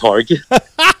middle of the target.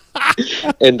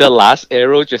 And the last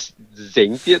arrow just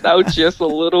zinged it out just a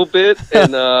little bit,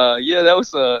 and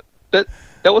that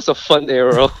was a fun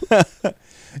arrow.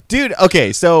 Dude,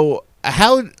 okay, so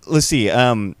let's see,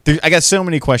 I got so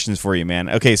many questions for you, man.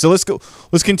 Okay, so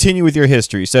let's continue with your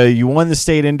history. So you won the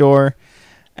state indoor,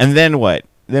 and then what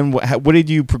did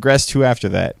you progress to after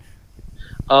that?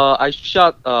 I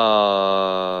shot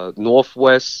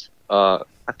Northwest.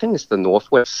 I think it's the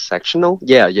Northwest Sectional.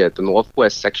 Yeah, the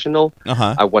Northwest Sectional.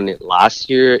 I won it last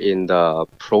year in the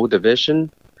Pro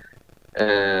Division.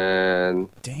 And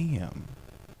damn.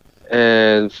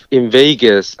 And in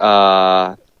Vegas,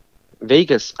 I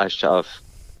shot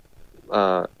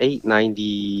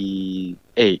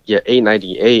 898. Yeah,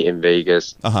 898 in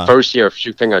Vegas. First year of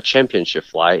shooting a championship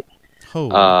flight.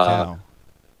 Holy cow.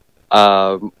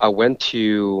 I went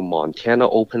to Montana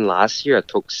Open last year. I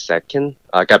took second.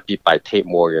 I got beat by Tate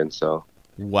Morgan, so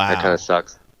wow, that kind of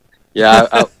sucks.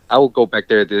 Yeah, I will go back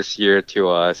there this year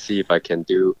to see if I can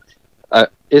do.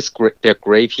 It's great. They're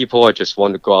great people. I just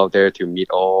want to go out there to meet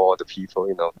all the people,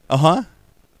 you know.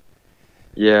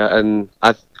 Yeah, and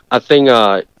I think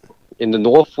in the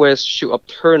Northwest Shoot Up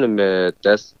tournament,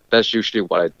 that's usually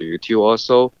what I do too.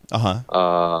 Also,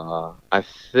 I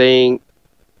think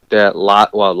that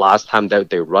last time that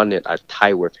they run it, I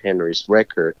tied with Henry's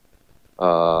record.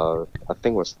 I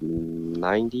think it was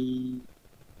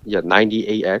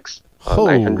 98x.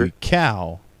 Holy 900.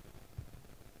 cow!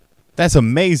 That's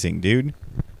amazing, dude.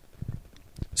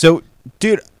 So,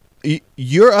 dude,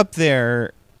 you're up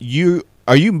there.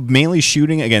 Are you mainly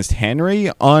shooting against Henry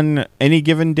on any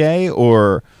given day,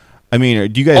 or I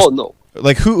mean, do you guys? Oh no!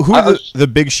 Like who are the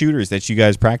big shooters that you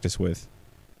guys practice with?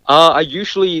 I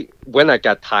usually, when I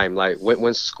got time, like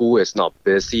when school is not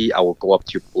busy, I will go up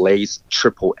to Blaze,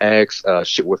 Triple X,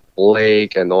 shoot with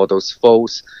Blake and all those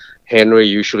folks. Henry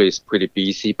usually is pretty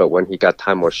busy, but when he got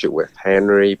time, I'll shoot with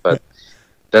Henry. But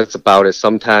that's about it.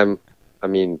 Sometime, I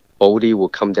mean, Bodie will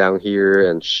come down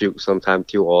here and shoot sometime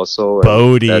too also.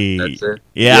 Bodie. That's it.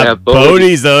 Yeah,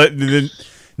 Bodie's the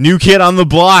new kid on the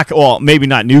block. Well, maybe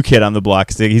not new kid on the block,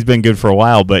 'cause he's been good for a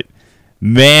while, but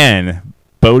man,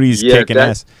 Bodie's kicking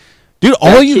ass. Dude,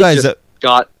 all you guys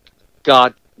got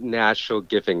natural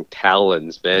giving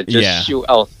talents, man. Just shoot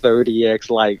out 30x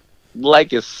like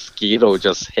a Skeeto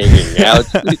just hanging out.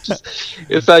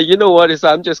 It's like, you know what?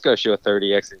 I'm just gonna shoot a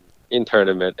 30x in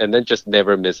tournament and then just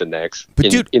never miss an X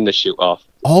in the shoot off.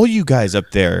 All you guys up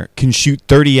there can shoot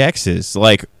 30x's.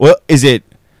 Like, what is it?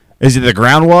 Is it the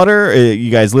groundwater?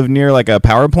 You guys live near like a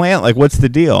power plant? Like, what's the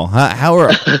deal? How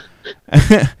are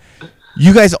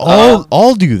you guys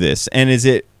all do this? And is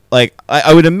it like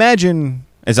I would imagine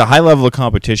it's a high level of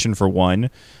competition for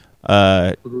one.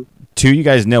 Two, you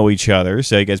guys know each other,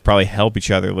 so you guys probably help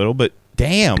each other a little. But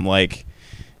damn, like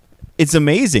it's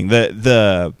amazing.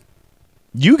 The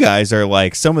you guys are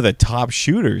like some of the top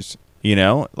shooters, you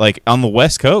know, like on the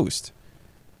West Coast.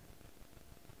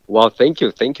 Well, thank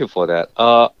you for that.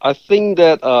 I think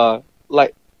that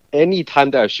like any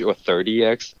time that I shoot a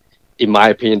 30x, in my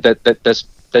opinion, that's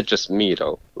just me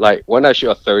though. Like when I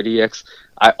shoot a 30x,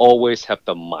 I always have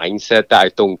the mindset that I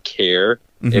don't care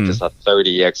if it's a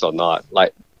 30x or not.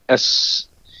 Like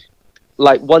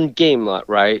like one game,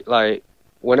 right? Like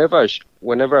whenever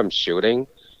I'm shooting,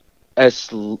 as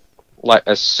soon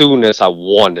as I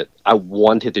wanted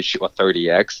to shoot a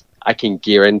 30x, I can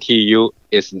guarantee you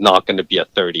it's not going to be a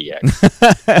 30x.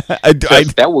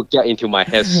 That would get into my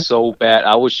head so bad.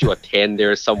 I would shoot a 10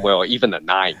 there somewhere, or even a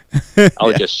 9. I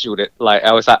would just shoot it. Like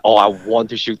I was like, oh, I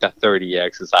want to shoot that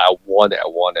 30x. It's like, I want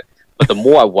it. But the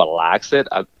more I relax it,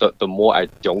 the more I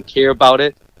don't care about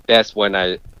it. That's when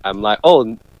I'm like,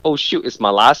 oh shoot, it's my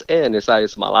last end. It's like,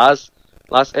 it's my last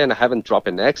end. I haven't dropped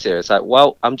an X here. It's like,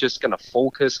 well, I'm just going to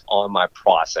focus on my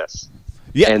process.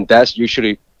 Yeah. And that's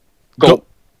usually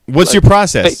What's your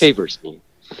process? Favors me.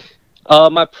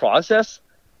 My process.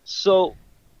 So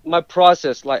my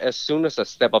process, like as soon as I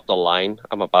step up the line,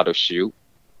 I'm about to shoot,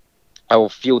 I will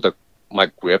feel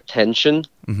my grip tension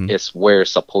is where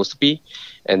it's supposed to be,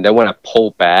 and then when I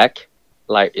pull back,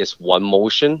 like it's one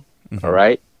motion. All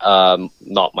right,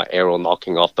 not my arrow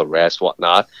knocking off the rest,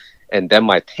 whatnot, and then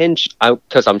my tension,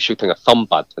 because I'm shooting a thumb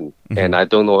button, and I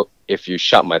don't know if you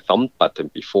shot my thumb button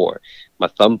before. My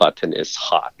thumb button is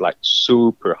hot, like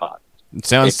super hot. It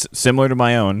sounds similar to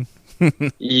my own.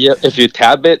 Yeah, if you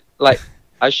tap it, like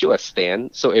I shoot a stand,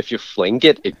 so if you fling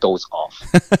it, it goes off.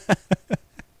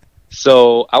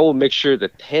 So I will make sure the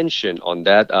tension on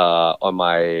that on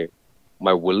my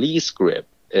release grip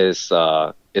is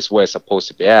where it's supposed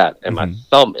to be at, and my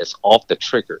thumb is off the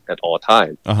trigger at all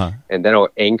time. And then I'll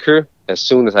anchor. As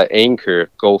soon as I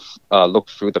anchor, go look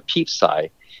through the peep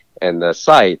sight and the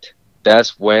sight.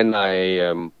 That's when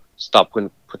I stop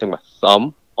putting my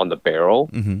thumb on the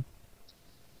barrel,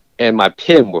 and my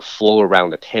pin will flow around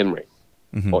the 10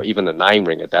 ring, or even the 9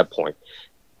 ring at that point.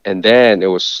 And then it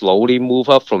will slowly move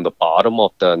up from the bottom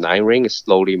of the 9 ring,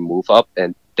 slowly move up,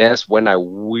 and that's when I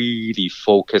really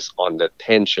focus on the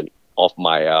tension of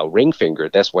my ring finger.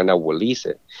 That's when I release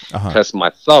it, because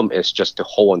my thumb is just to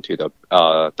hold onto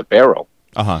the barrel.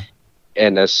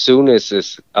 And as soon as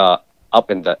it's up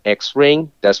in the X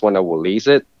ring, that's when I release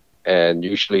it, and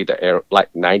usually the arrow,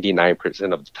 like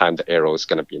 99% of the time, the arrow is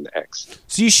going to be in the X.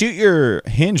 So you shoot your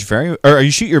hinge or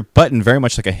you shoot your button very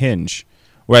much like a hinge,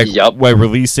 while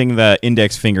releasing the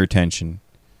index finger tension.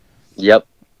 Yep.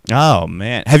 Oh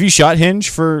man, have you shot hinge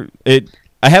for it?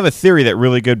 I have a theory that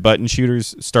really good button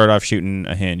shooters start off shooting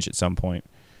a hinge at some point.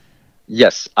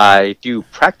 Yes, I do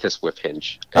practice with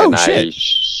hinge. Oh,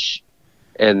 shit.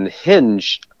 And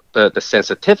hinge, the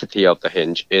sensitivity of the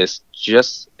hinge is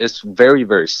very,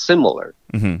 very similar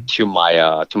to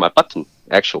my button,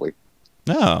 actually.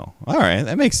 Oh, all right,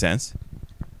 that makes sense.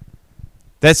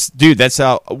 That's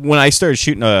how when I started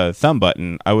shooting a thumb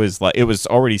button, I was like, it was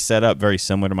already set up very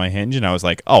similar to my hinge, and I was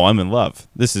like, oh, I'm in love.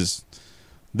 This is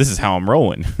how I'm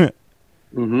rolling.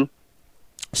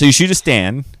 So you shoot a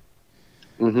stand.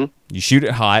 You shoot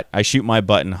it hot. I shoot my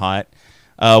button hot.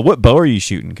 What bow are you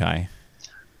shooting, Kai?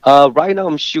 Right now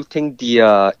I'm shooting the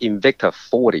Invicta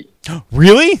 40.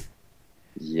 Really?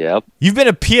 Yep. You've been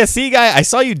a PSE guy? I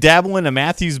saw you dabble in a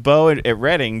Matthews bow at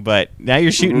Reading, but now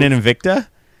you're shooting an Invicta?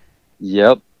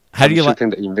 Yep. How do you shooting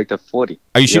the Invicta 40?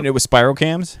 Are you shooting it with spiral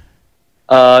cams?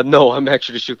 No, I'm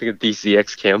actually shooting a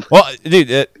DCX cam. Well,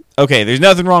 dude, okay, there's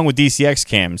nothing wrong with DCX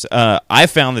cams. I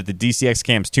found that the DCX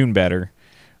cams tune better,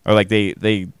 or like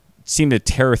they seem to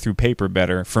tear through paper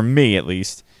better, for me at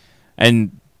least.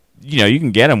 And you know, you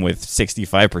can get them with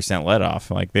 65% let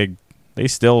off. Like they're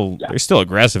still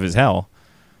aggressive as hell.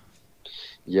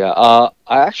 Yeah. I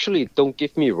actually, don't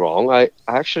get me wrong. I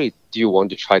actually do want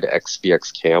to try the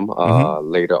XPX cam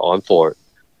later on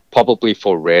probably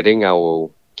for Reading. I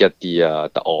will get the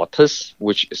Altus,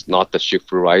 which is not the shoot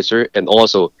through riser, and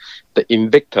also the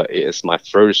Invicta is my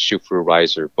first shoot through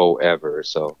riser bow ever.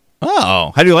 So.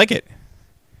 Oh, how do you like it?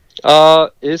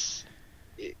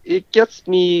 It gets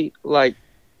me like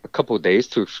a couple of days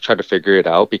to try to figure it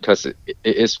out, because it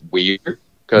is weird,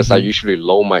 because I usually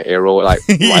load my arrow like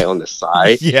right on the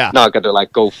side. Yeah. Now I got to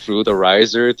like go through the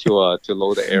riser to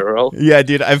load the arrow. Yeah,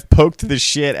 dude, I've poked the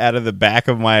shit out of the back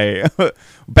of my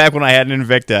back when I had an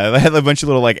Invicta. I had a bunch of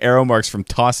little like arrow marks from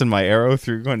tossing my arrow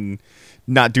through and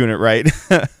not doing it right.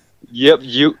 Yep,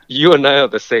 you and I are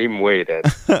the same way then.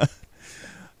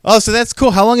 Oh, so that's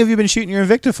cool. How long have you been shooting your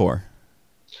Invicta for?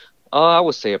 I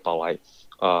would say about like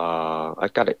I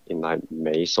got it in like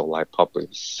May, so like probably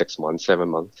 6 months, 7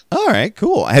 months. All right,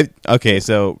 cool. Okay,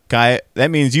 so Kai, that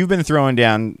means you've been throwing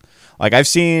down. Like I've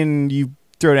seen you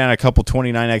throw down a couple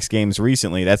 29x games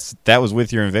recently. That was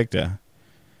with your Invicta.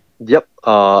 Yep.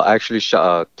 I actually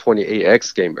shot a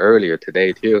 28x game earlier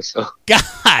today too. So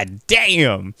God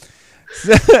damn.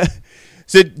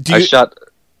 So do you I shot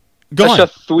go on?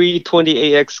 shot 3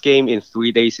 28x game in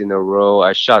 3 days in a row.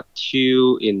 I shot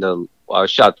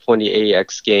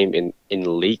 28x game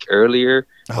in league earlier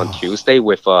on Tuesday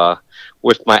with my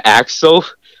axle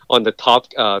on the top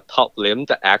limb.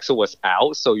 The axle was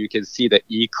out, so you can see the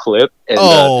E clip and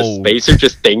the spacer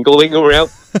just dangling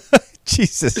around.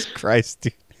 Jesus Christ,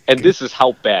 dude. And this is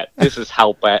how bad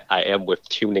I am with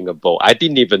tuning a bow. I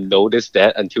didn't even notice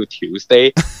that until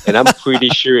Tuesday, and I'm pretty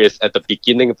sure it's at the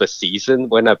beginning of the season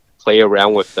when I play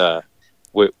around with the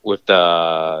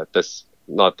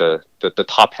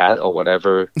top hat or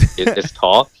whatever it's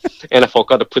called, and I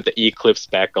forgot to put the E clips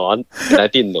back on, and I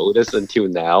didn't notice until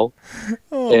now.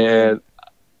 And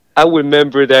I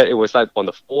remember that it was like on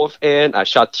the fourth end, I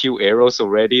shot 2 arrows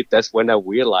already. That's when I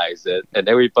realized it. And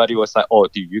everybody was like, oh,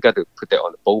 dude, you got to put that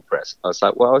on the bow press. I was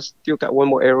like, well, I still got 1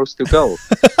 more arrows to go.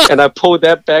 And I pulled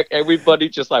that back. Everybody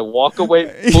just like walk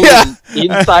away,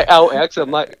 inside out X.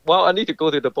 I'm like, well, I need to go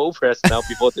to the bow press now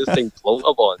before this thing blows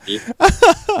up on me.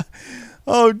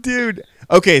 Oh, dude.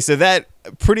 Okay, so that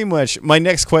pretty much, my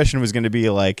next question was going to be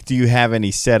like, do you have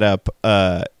any setup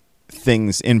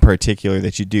things in particular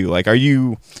that you do? Like, are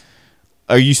you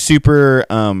super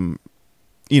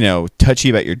touchy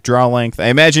about your draw length? I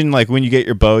imagine like when you get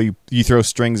your bow, you throw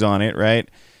strings on it, right?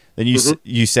 Then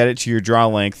you set it to your draw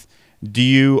length. Do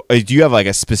you have like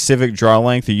a specific draw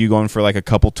length? Are you going for like a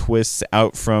couple twists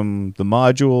out from the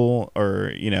module,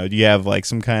 or do you have like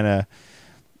some kind of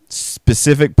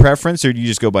specific preference, or do you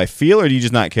just go by feel, or do you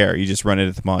just not care? You just run it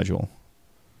at the module?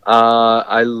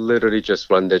 I literally just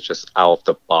run it just out of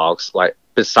the box, like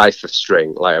besides the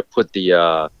string. Like I put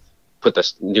the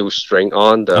new string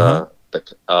on, the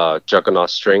Juggernaut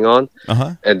string on,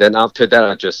 and then after that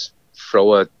I just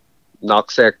throw a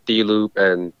Noxac D loop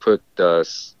and put the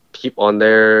peep on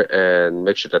there and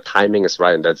make sure the timing is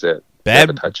right, and that's it. Bad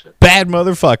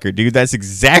motherfucker, dude. That's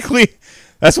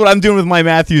what I'm doing with my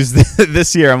Matthews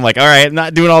this year. I'm like, all right, I'm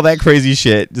not doing all that crazy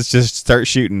shit. Just start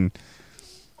shooting.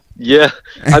 Yeah,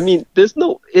 I mean,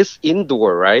 it's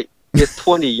indoor, right? It's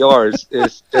 20 yards.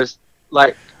 There's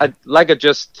like I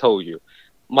just told you,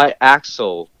 my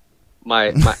axle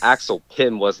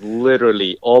pin was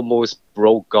literally almost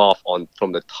broke off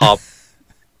from the top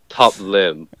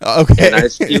limb. Okay.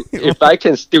 And if I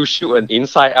can still shoot an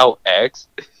inside out X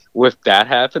with that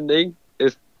happening,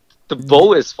 the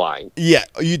bow is fine. Yeah,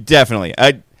 you definitely.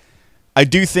 I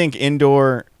do think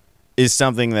indoor is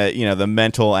something that, the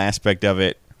mental aspect of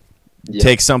it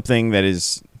takes something that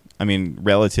is,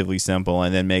 relatively simple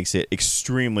and then makes it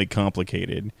extremely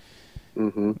complicated.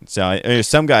 Mm-hmm. So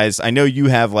some guys, I know you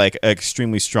have like an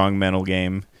extremely strong mental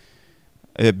game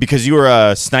because you were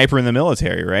a sniper in the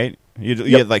military, right?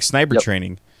 You had like sniper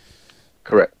training.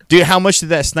 Correct. Dude, how much did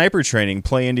that sniper training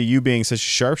play into you being such a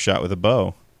sharp shot with a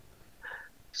bow?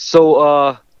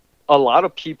 So a lot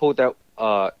of people can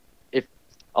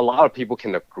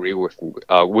agree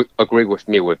with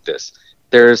me with this.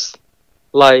 There's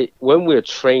like when we're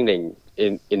training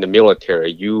in the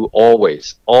military, you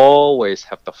always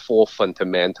have the full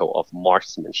fundamental of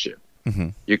marksmanship. Mm-hmm.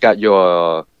 You got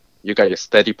your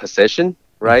steady position,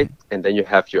 right? Mm-hmm. And then you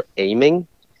have your aiming,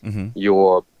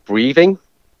 your breathing,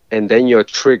 and then your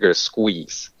trigger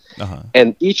squeeze.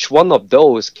 And each one of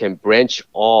those can branch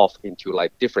off into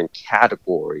like different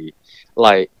category.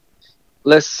 Like,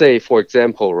 let's say, for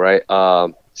example, right,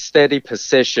 steady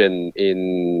position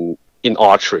in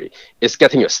archery is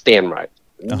getting your stand right.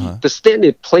 The stand,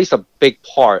 it plays a big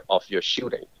part of your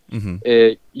shooting. Mm-hmm.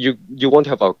 You want to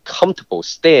have a comfortable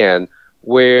stand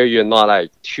where you're not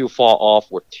like too far off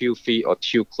with 2 feet or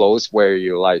too close where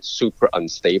you're like super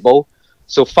unstable.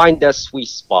 So find that sweet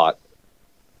spot.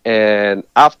 And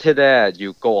after that,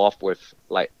 you go off with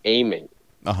like aiming.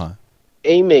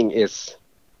 Aiming is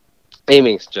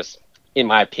just, in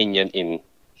my opinion,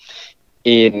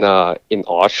 in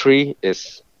archery,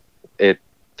 it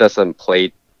doesn't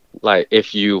play. Like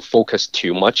if you focus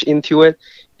too much into it,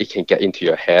 it can get into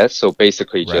your head. So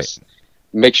basically, just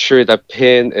make sure the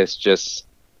pin is just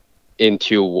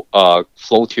into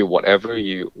flow to whatever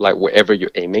wherever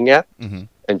you're aiming at. Mm-hmm.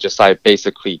 And just like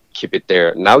basically keep it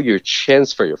there. Now you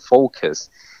transfer your focus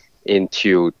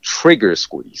into trigger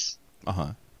squeeze.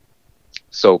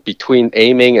 So between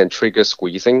aiming and trigger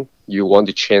squeezing, you want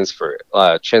to transfer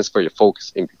your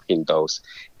focus in between those.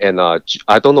 And I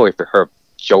don't know if you heard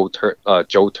Joe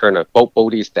Turner,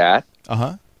 Bodhi's dad.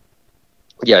 Uh-huh.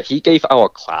 Yeah, he gave our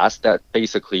class that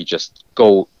basically just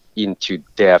go into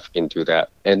depth into that,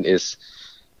 and is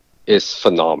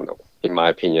phenomenal in my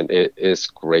opinion. It is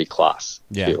great class.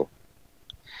 Yeah. Too.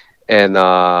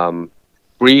 And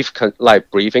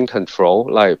breathing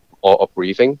control, or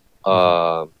breathing.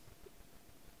 For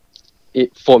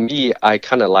me, I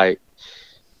kind of like,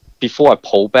 before I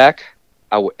pull back,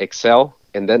 I would exhale,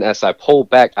 and then as I pull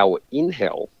back, I would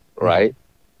inhale. Right.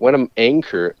 When I'm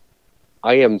anchored,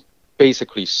 I am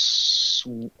basically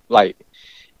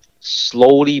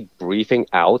slowly breathing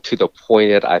out to the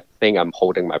point that I think I'm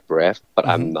holding my breath, but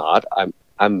I'm not.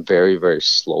 I'm very, very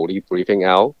slowly breathing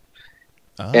out.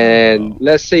 Oh. And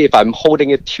let's say if I'm holding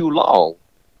it too long,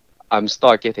 I'm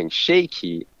start getting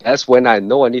shaky. That's when I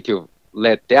know I need to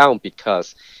let down,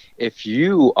 because if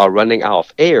you are running out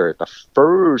of air, the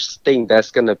first thing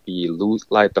that's gonna be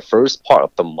the first part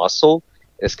of the muscle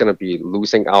is gonna be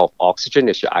losing out of oxygen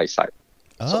is your eyesight.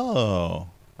 Oh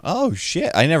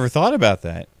shit! I never thought about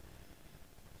that.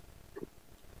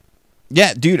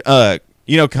 Yeah, dude.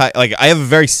 You know, like I have a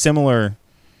very similar.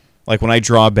 Like when I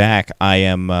draw back, I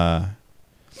am.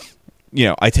 You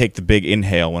know, I take the big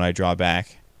inhale when I draw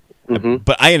back,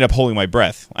 but I end up holding my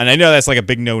breath, and I know that's like a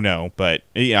big no-no. But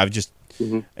you know, I've just.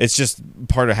 It's just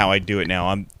part of how I do it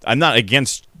now. I'm not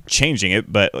against changing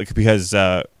it, but like because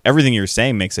everything you're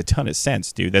saying makes a ton of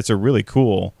sense, dude. That's a really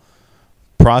cool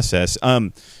process.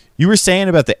 You were saying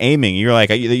about the aiming. You're like,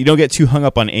 you don't get too hung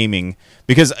up on aiming,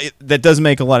 because that does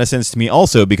make a lot of sense to me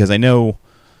also, because I know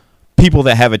people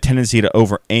that have a tendency to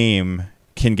over aim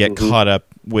can get caught up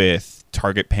with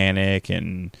target panic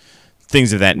and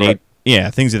things of that nature.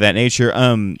 Yeah, things of that nature.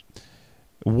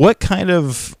 What kind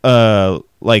of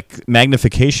like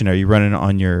magnification are you running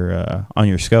on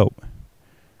your scope?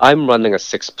 I'm running a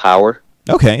 6 power.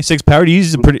 Okay, 6 power. Do you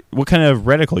use what kind of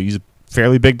reticle? You use a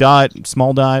fairly big dot,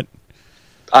 small dot?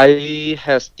 I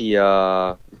has the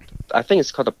I think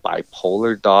it's called a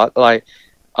bipolar dot.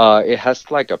 It has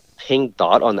like a pink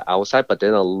dot on the outside, but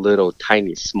then a little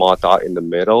tiny small dot in the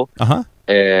middle.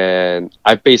 And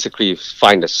I basically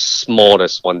find the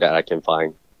smallest one that I can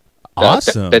find.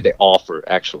 Awesome. That they offer,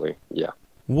 actually. Yeah.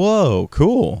 Whoa,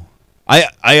 cool.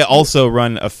 I also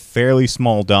run a fairly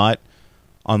small dot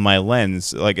on my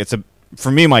lens. Like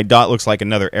for me, my dot looks like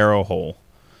another arrow hole.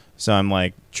 So I'm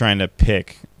like trying to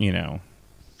pick, you know.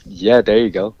 Yeah, there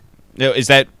you go. Is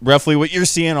that roughly what you're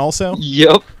seeing also?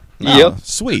 Yep. Oh,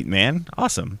 sweet, man.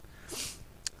 Awesome.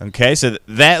 Okay, so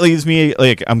that leaves me,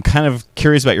 like, I'm kind of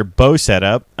curious about your bow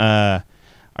setup. Are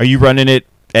you running it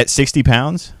at 60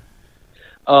 pounds?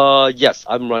 Yes,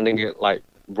 I'm running it like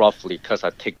roughly, because I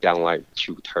take down like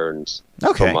 2 turns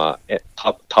from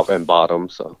top and bottom.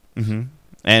 So.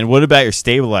 And what about your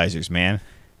stabilizers, man?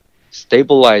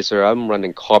 Stabilizer, I'm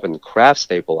running Carbon Craft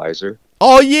stabilizer.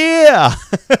 Oh yeah,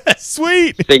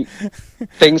 sweet.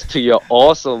 Thanks to your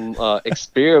awesome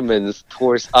experiments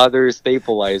towards other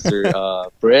stabilizer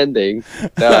branding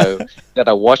that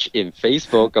I watch in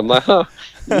Facebook, I'm like, huh,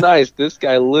 nice. This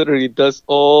guy literally does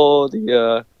all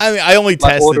the. I mean, I only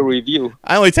tested order review.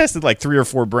 I only tested like 3 or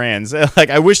 4 brands.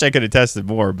 Like, I wish I could have tested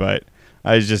more, but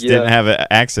I just didn't have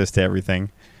access to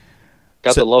everything.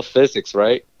 Got to love physics,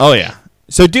 right? Oh yeah.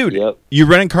 So, dude, you're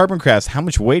running Carbon Crafts. How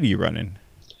much weight are you running?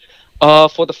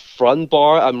 For the front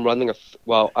bar, I'm running a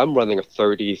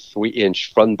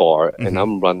 33-inch front bar, and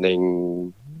I'm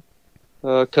running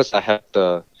because I have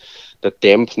the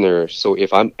dampener. So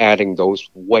if I'm adding those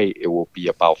weight, it will be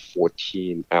about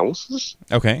 14 ounces.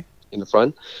 Okay. In the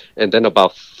front, and then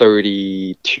about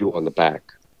 32 on the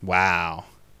back. Wow,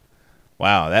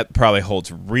 that probably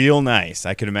holds real nice.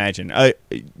 I could imagine.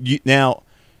 Now,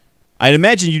 I'd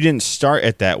imagine you didn't start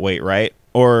at that weight, right?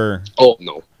 Or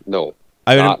no. No.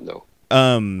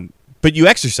 But you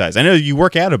exercise. I know you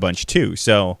work out a bunch too,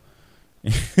 so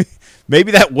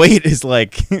maybe that weight is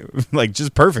like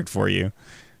just perfect for you.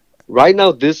 Right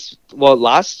now,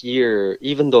 last year,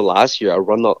 even though last year I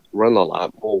run a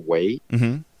lot more weight,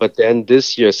 but then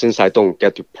this year, since I don't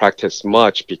get to practice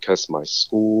much because my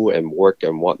school and work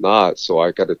and whatnot, so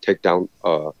I got to take down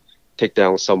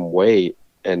some weight,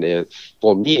 and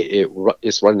for me it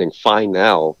is running fine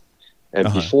now,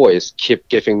 and before it's keep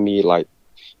giving me like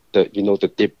the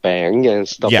dip bang and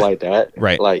stuff like that.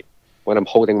 Right. Like when I'm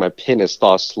holding my pin, it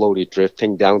starts slowly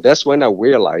drifting down. That's when I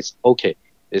realized, okay,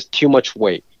 it's too much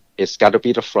weight. It's got to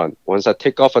be the front. Once I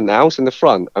take off an ounce in the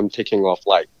front, I'm taking off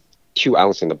like 2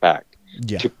 ounces in the back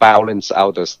to balance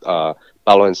out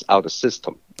the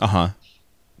system.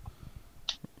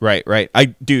 Right.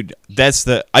 Dude,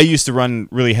 I used to run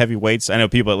really heavy weights. I know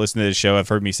people that listen to this show have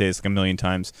heard me say this like a million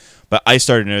times, but I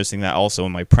started noticing that also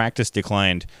when my practice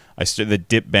declined, the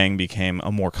dip bang became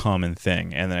a more common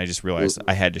thing, and then I just realized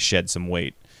I had to shed some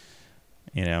weight.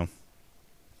 You know.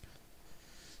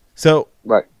 So,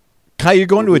 Right. Kai, you're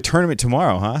going to a tournament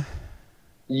tomorrow, huh?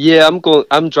 Yeah,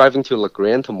 I'm driving to La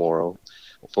Grande tomorrow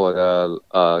for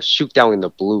the shoot down in the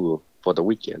blue for the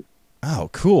weekend. Oh,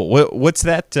 cool. What's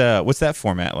that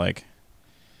format like?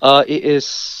 It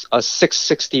is a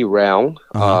 660 round.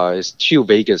 It's 2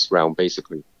 Vegas round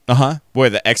basically. Where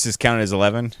the X is counted as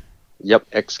 11? Yep,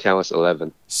 X counts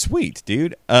 11. Sweet,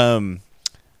 dude. What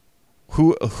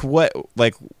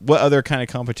other kind of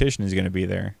competition is going to be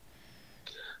there?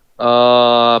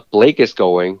 Blake is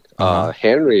going.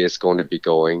 Henry is going to be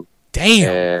going. Damn.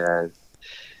 And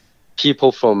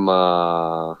people from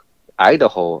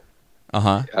Idaho.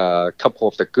 A couple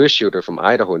of the good shooter from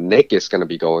Idaho. Nick is going to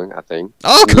be going, I think.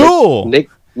 Oh, cool.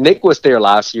 Nick was there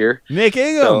last year. Nick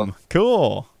Ingham. So,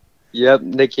 cool. Yep,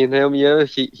 Nick Ingham. Yeah,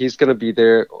 he's going to be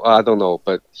there. I don't know,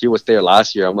 but he was there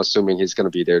last year. I'm assuming he's going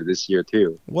to be there this year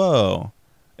too. Whoa.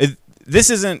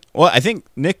 This isn't. Well, I think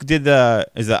Nick did the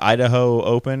Idaho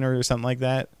Open or something like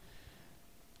that.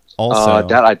 Also,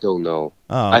 that I don't know.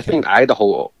 Oh, okay. I think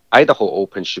Idaho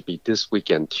Open should be this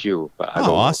weekend too, but I don't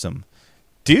know. Awesome,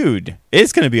 dude!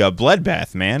 It's gonna be a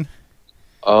bloodbath, man.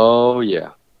 Oh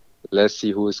yeah, let's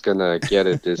see who's gonna get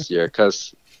it this year.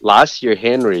 Cause last year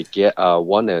Henry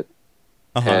won it,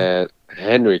 and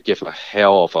Henry gave a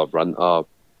hell of a run up.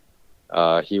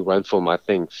 He went from I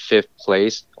think 5th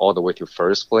place all the way to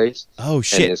 1st place. Oh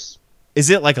shit! Is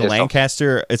it like a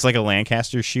Lancaster? It's like a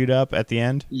Lancaster shoot up at the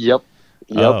end. Yep.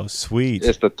 Oh sweet!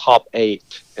 It's the top 8,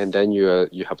 and then you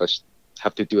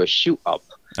have to do a shoot up.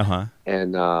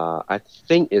 And I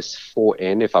think it's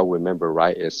 4N if I remember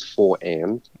right. It's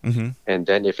 4N. And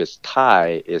then if it's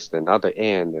tie, it's another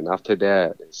N, and after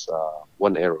that it's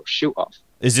 1 arrow shoot off.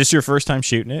 Is this your first time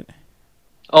shooting it?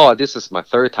 Oh, this is my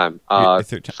 3rd time.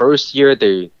 First year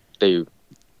they did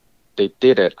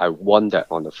it. I won that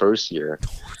on the first year,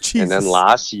 and then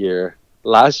last year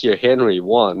Henry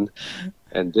won,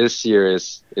 and this year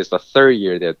is the 3rd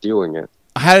year they're doing it.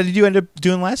 How did you end up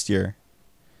doing last year?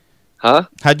 Huh?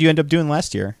 How did you end up doing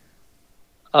last year?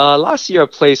 Last year I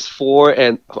placed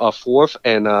 4th,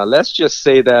 and let's just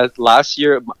say that last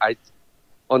year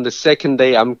on the 2nd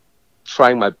day I'm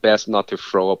trying my best not to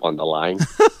throw up on the line.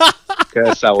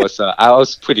 Because I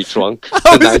was pretty drunk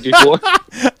the night before.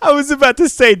 I was about to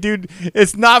say, dude,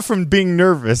 it's not from being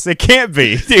nervous. It can't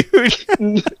be,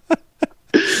 dude.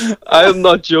 I am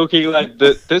not joking. Like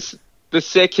the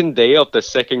 2nd day of the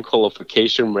 2nd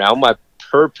qualification round, my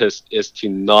purpose is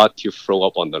not to throw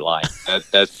up on the line.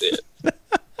 That's it.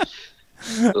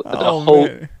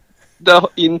 The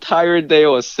entire day I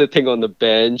was sitting on the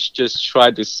bench, just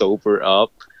trying to sober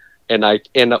up. And I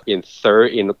end up in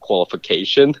 3rd in the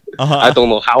qualification. I don't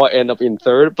know how I end up in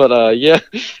 3rd, but yeah,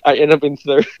 I end up in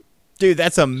 3rd. Dude,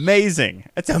 that's amazing.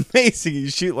 That's amazing you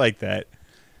shoot like that.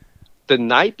 The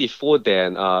night before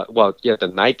then,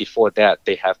 the night before that,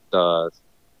 they have the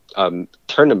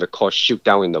tournament called Shoot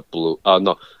Down in the Blue.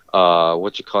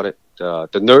 What you call it?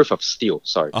 The Nerve of Steel.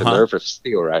 Sorry, the Nerve of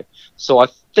Steel, right? So I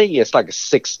think it's like a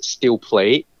 6 steel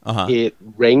plate. It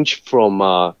ranged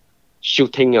from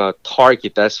shooting a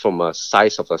target that's from a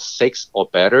size of a 6 or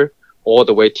better, all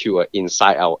the way to an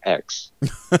inside out X.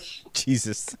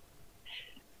 Jesus.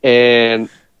 And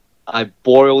I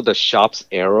boiled the Sharps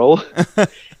arrow,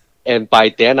 and by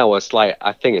then I was like,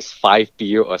 I think it's 5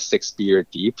 beer or 6 beer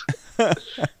deep.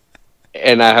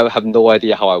 And I have no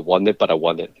idea how I won it, but I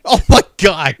won it. Oh my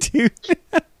god, dude.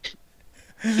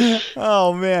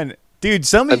 Oh man. Dude,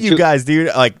 some of you guys, dude,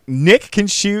 like Nick can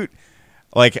shoot.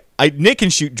 Nick can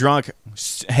shoot drunk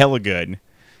hella good.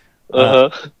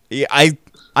 Yeah,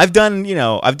 I've done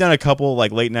a couple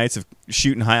like late nights of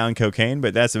shooting high on cocaine,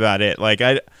 but that's about it. Like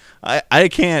I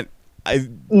can't.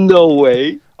 No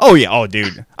way. Oh yeah. Oh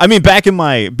dude. I mean,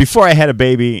 before I had a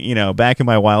baby, back in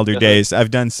my wilder days,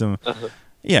 I've done some.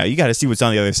 You got to see what's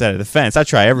on the other side of the fence. I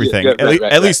try everything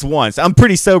at least once. I'm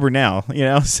pretty sober now,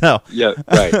 So yeah,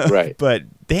 right. But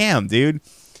damn, dude.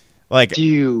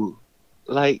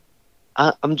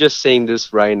 I'm just saying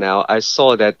this right now. I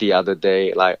saw that the other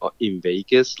day, like in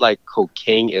Vegas, like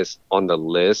cocaine is on the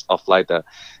list of like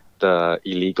the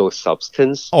illegal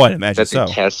substance. Oh, I'd imagine that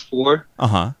they test for.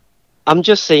 I'm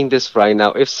just saying this right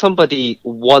now. If somebody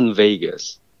won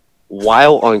Vegas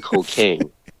while on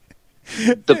cocaine,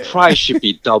 the price should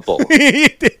be double.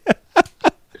 That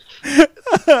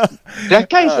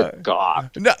guy's a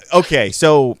god. No, okay,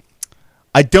 so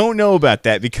I don't know about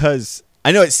that because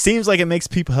I know it seems like it makes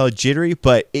people hella jittery,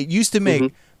 but it used to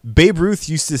make Babe Ruth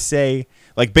used to say,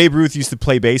 like, Babe Ruth used to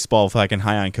play baseball fucking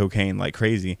high on cocaine like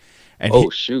crazy. And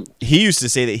he used to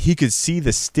say that he could see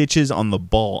the stitches on the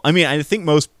ball. I mean, I think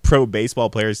most pro baseball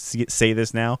players say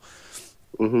this now,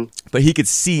 but he could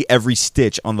see every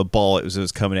stitch on the ball as it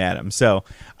was coming at him. So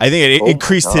I think it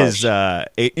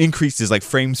increased his like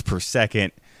frames per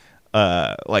second,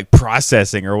 like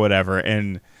processing or whatever.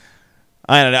 And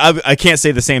I don't know. I can't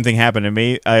say the same thing happened to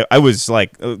me. I was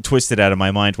like twisted out of my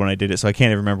mind when I did it, so I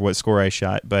can't even remember what score I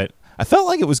shot, but I felt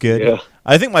like it was good. Yeah.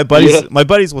 I think my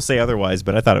buddies will say otherwise,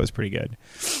 but I thought it was pretty good.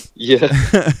 Yeah.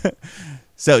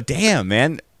 So damn,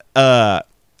 man. Are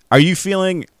you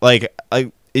feeling like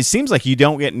it seems like you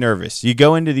don't get nervous. You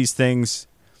go into these things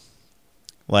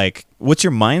like, what's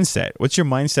your mindset? What's your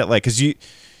mindset like? Because you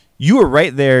were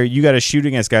right there. You got to shoot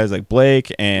against guys like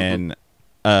Blake and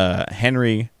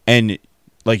Henry, and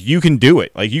like you can do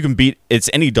it. Like you can beat. It's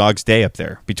any dog's day up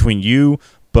there between you,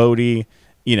 Bodie,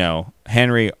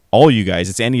 Henry, all you guys.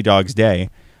 It's any dog's day.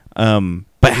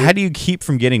 But how do you keep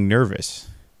from getting nervous?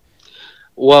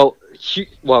 Well,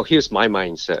 here's my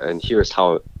mindset, and here's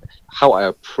how I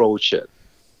approach it.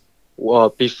 Well,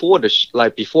 before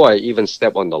before I even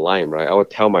step on the line, right, I would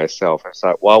tell myself, I was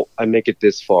like, well, I make it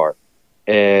this far,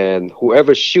 and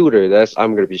whoever shooter that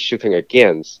I'm going to be shooting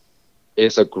against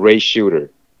is a great shooter.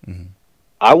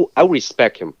 I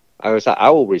respect him. I was like,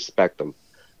 I will respect them,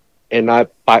 and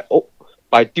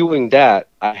by doing that,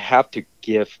 I have to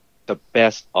give the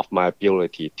best of my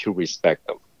ability to respect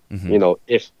them.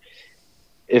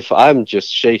 If I'm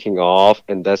just shaking off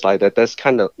and that's like that, that's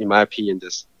kind of, in my opinion,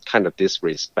 this kind of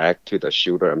disrespect to the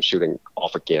shooter I'm shooting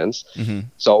off against.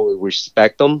 So I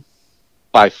respect them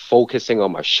by focusing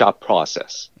on my shot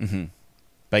process.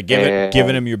 By giving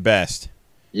them your best.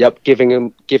 Yep, giving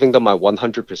them my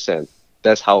 100%.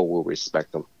 That's how we'll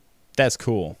respect them. That's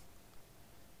cool.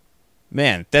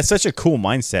 Man, that's such a cool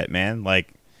mindset, man.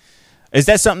 Like, is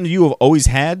that something you have always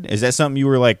had? Is that something you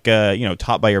were like,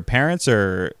 taught by your parents,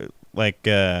 or like,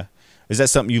 is that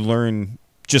something you learn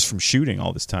just from shooting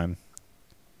all this time?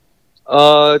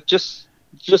 Just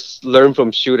learn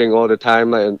from shooting all the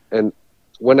time, and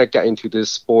when I got into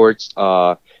this sports,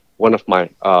 one of my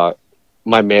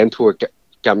mentor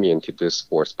got me into this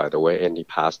sports, by the way, and he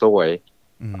passed away.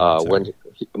 When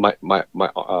my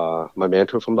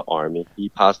mentor from the army, he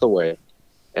passed away,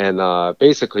 and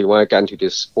basically when I got into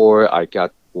this sport, I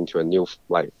got into a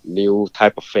new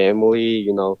type of family,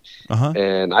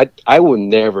 and I would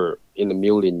never in a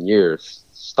million years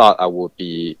thought I would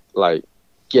be like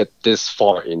get this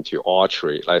far into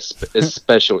archery, like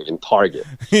especially in target.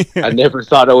 I never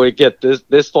thought I would get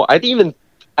this far. I didn't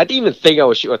even think I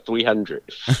would shoot a 300,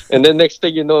 and then next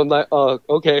thing you know, I'm like, oh,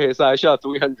 okay, so I shot a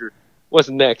 300. What's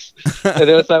next? And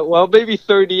then it's like, well, maybe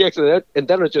 30x, and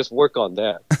then I'll just work on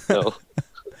that. So.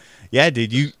 Yeah,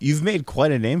 dude, you've made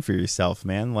quite a name for yourself,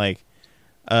 man. Like,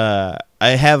 I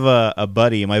have a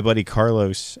buddy, my buddy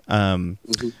Carlos.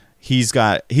 He's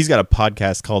got a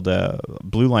podcast called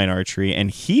Blue Line Archery,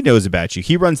 and he knows about you.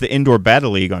 He runs the Indoor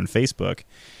Battle League on Facebook.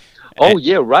 Oh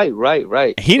yeah,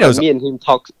 right. He knows. Me and him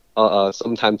talk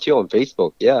sometime too on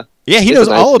Facebook. Yeah. Yeah, he knows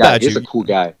all about you. He's a cool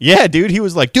guy. Yeah, dude. He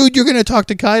was like, dude, you're gonna talk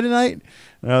to Kai tonight,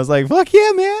 and I was like, fuck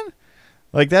yeah, man.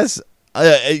 Like that's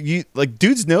you. Like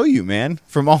dudes know you, man,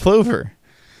 from all over.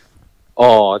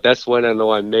 Oh, that's when I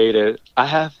know I made it. I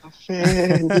have a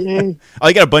fan. Yay. Oh,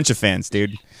 you got a bunch of fans,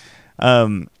 dude.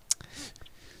 So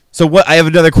what? I have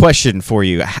another question for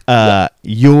you.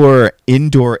 Your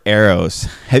indoor arrows.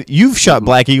 You've shot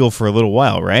Black Eagle for a little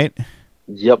while, right?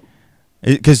 Yep.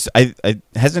 Because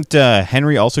hasn't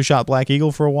Henry also shot Black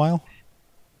Eagle for a while?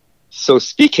 So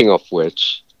speaking of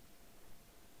which,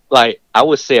 like I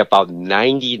would say about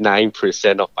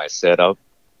 99% of my setup,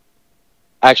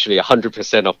 actually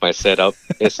 100% of my setup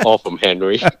is all from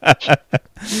Henry.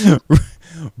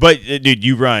 But dude,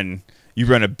 you run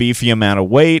a beefy amount of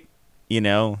weight.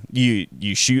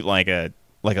 You shoot like a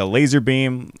laser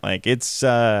beam. Like it's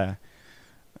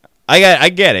I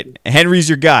get it. Henry's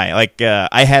your guy. Like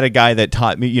I had a guy that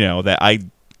taught me, that I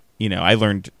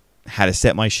learned how to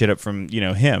set my shit up from,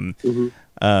 him.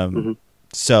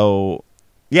 So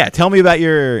yeah, tell me about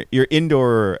your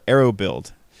indoor arrow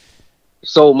build.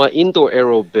 So my indoor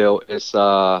arrow build is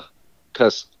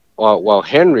because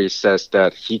Henry says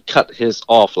that he cut his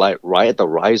off like right at the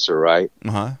riser, right?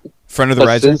 Front of the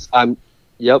riser.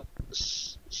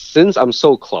 Since I'm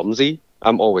so clumsy,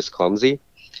 I'm always clumsy,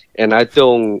 and I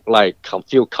don't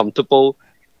feel comfortable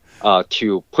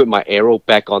to put my arrow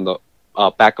back on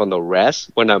the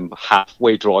rest when I'm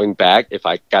halfway drawing back if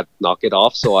I got knock it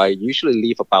off. So I usually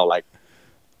leave about like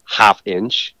half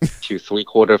inch to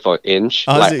 3/4 of an inch,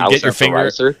 Oh, like so you outside get your the finger,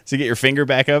 riser. so you get your finger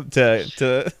back up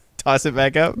to toss it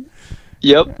back up.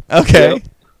 Yep. Okay. Yep.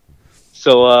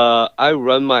 So I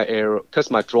run my arrow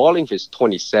because my draw length is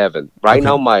 27. Right Okay.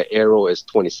 now my arrow is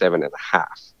 27 and a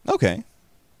half. Okay,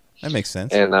 that makes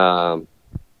sense. And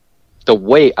the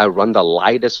weight I run the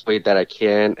lightest weight that I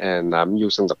can, and I'm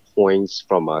using the points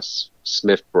from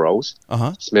Smith Bros.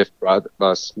 Uh-huh. Smith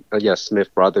Brothers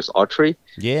Archery.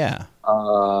 Yeah.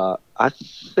 I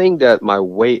think that my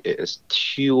weight is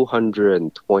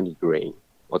 220 grain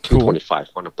or 225,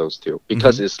 one of those two,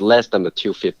 because it's less than the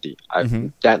 250.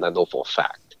 That I know for a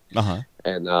fact. Uh-huh.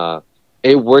 And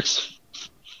it works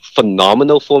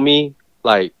phenomenal for me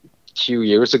like 2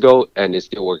 years ago, and it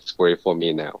still works great for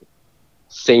me now.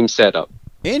 Same setup.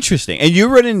 Interesting. And you're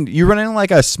running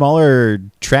like a smaller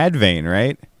trad vein,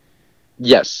 right?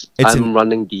 Yes, I'm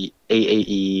running the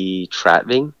AAE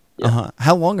Tradwing. Yeah. Uh-huh.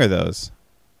 How long are those?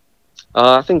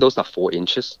 I think those are 4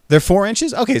 inches. They're 4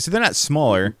 inches? Okay, so they're not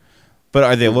smaller, but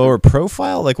are they lower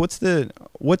profile? Like what's the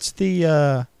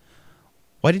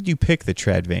why did you pick the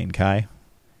trad vein, Kai?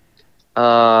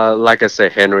 Like I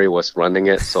said, Henry was running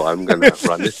it, so I'm gonna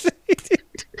run it.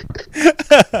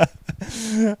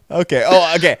 Okay.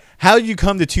 Oh, okay. How did you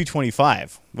come to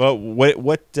 225? Well,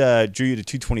 what drew you to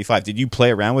 225? Did you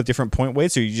play around with different point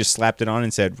weights, or you just slapped it on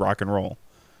and said rock and roll?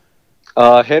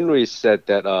 Henry said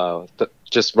that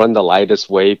just run the lightest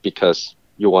weight because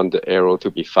you want the arrow to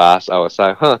be fast. I was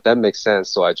like, that makes sense.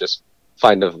 So I just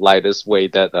find the lightest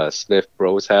weight that Smith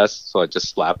Bros has. So I just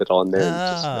slap it on there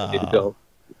and just let it go.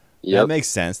 Yep. That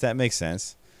makes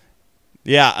sense.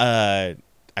 Yeah,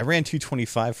 I ran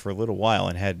 225 for a little while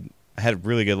and had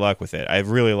really good luck with it. I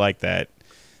really like that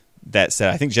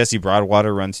set. I think Jesse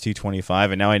Broadwater runs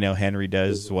 225, and now I know Henry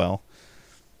does as well.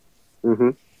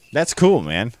 That's cool,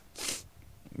 man.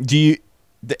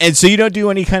 And so you don't do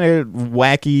any kind of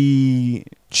wacky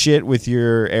shit with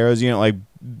your arrows? You don't like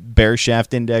bare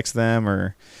shaft index them,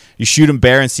 or you shoot them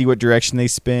bare and see what direction they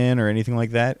spin, or anything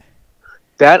like that?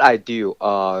 That I do.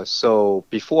 So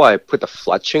before I put the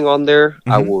fletching on there,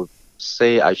 I would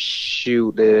say I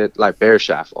shoot it like bare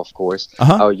shaft, of course.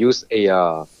 I'll use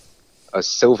a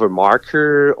silver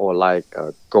marker or like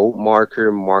a gold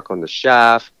marker mark on the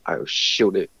shaft. I'll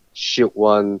shoot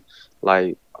one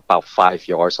like about 5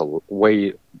 yards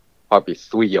away, probably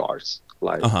 3 yards.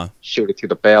 Like shoot it to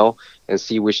the bell and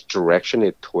see which direction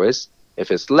it twists. If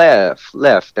it's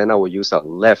left, then I will use a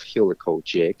left helical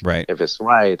jig. Right. If it's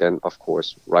right, then of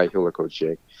course right helical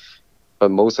jig.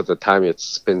 But most of the time it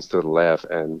spins to the left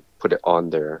and put it on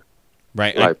there.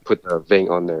 Right. Like put the vein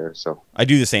on there. So I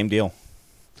do the same deal.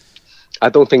 I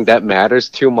don't think that matters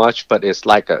too much, but it's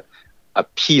like a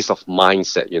piece of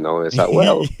mindset, you know. It's like,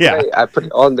 well, yeah. I put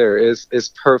it on there,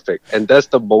 it's perfect. And that's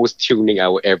the most tuning I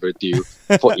will ever do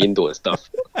for indoor stuff.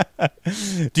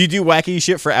 Do you do wacky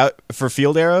shit for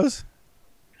field arrows?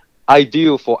 I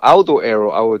do. For outdoor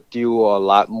arrow, I would do a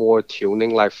lot more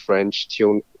tuning, like French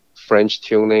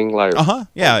tuning, like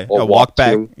yeah, or walk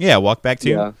back tune. yeah, walk back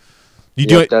tune. Yeah. You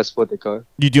do it. That's what they call it.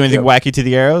 You do anything wacky to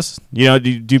the arrows? You know,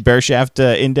 do you do bare shaft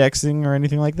indexing or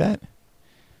anything like that?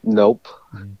 Nope.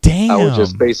 Damn. I would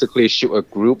just basically shoot a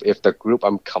group if the group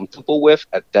I'm comfortable with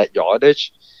at that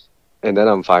yardage, and then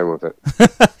I'm fine with it.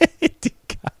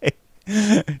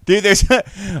 Dude, there's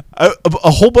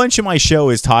a whole bunch of my show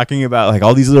is talking about like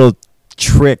all these little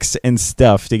tricks and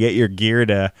stuff to get your gear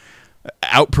to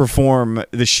outperform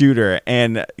the shooter,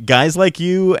 and guys like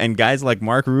you and guys like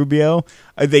Mark Rubio,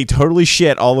 they totally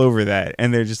shit all over that,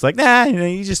 and they're just like, nah,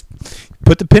 you just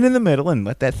put the pin in the middle and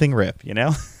let that thing rip, you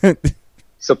know.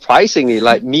 Surprisingly,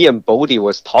 like me and Bodie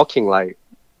was talking like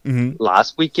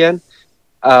last weekend.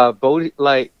 Bodie,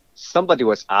 like somebody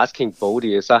was asking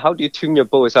Bodie, it's like, how do you tune your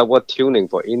bow? It's like, what tuning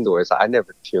for indoor? It's like, I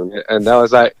never tune it. And I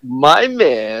was like, my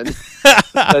man,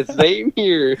 the same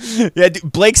here. Yeah,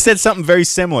 Blake said something very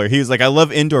similar. He was like, I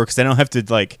love indoor because I don't have to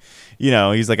like, you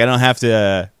know, he's like, I don't have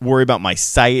to worry about my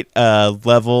sight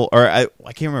level, or I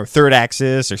can't remember, third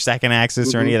axis or second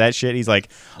axis or any of that shit. He's like,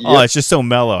 it's just so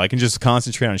mellow. I can just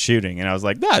concentrate on shooting. And I was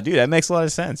like, nah, dude, that makes a lot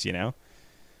of sense, you know?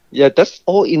 Yeah, that's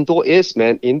all indoor is,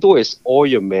 man. Indoor is all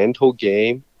your mental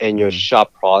game and your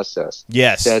shot process.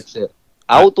 Yes. That's it.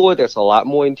 Outdoor, there's a lot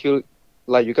more into,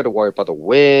 like, you got to worry about the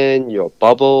wind, your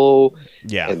bubble,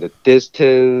 and the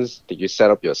distance, that you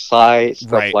set up your sight,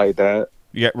 stuff like that.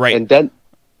 Yeah, right.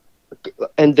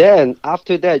 And then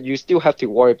after that, you still have to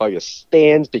worry about your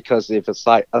stance, because if it's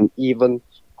like uneven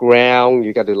ground,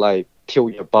 you got to like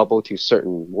tilt your bubble to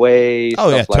certain ways. Oh,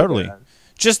 yeah, like totally. That.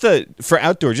 Just for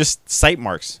outdoor, just sight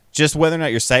marks, just whether or not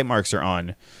your sight marks are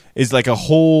on is like a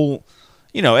whole,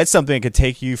 you know, it's something that could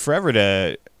take you forever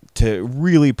to to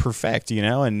really perfect,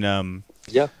 and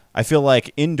Yeah. I feel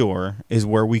like indoor is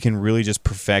where we can really just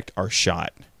perfect our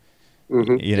shot.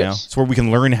 Yes. It's where we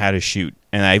can learn how to shoot,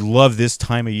 and I love this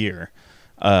time of year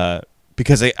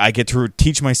because I get to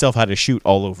teach myself how to shoot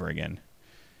all over again.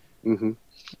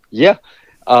 Yeah.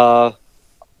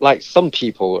 Like some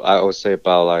people, I would say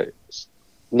about like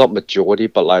not majority,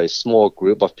 but like small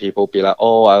group of people be like,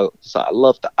 oh, I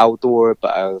love the outdoor,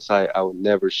 but I was like, I would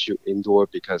never shoot indoor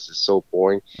because it's so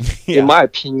boring. Yeah. In my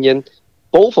opinion,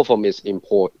 both of them is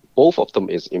important. Both of them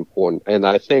is important, and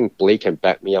I think Blake can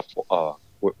back me up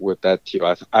with that too.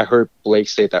 I heard Blake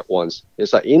say that once.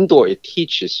 It's like indoor, it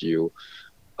teaches you,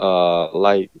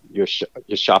 like your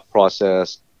shot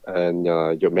process and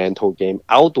your mental game.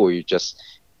 Outdoor, you just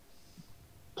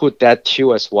put that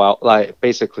too as well. Like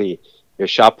basically your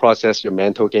shot process, your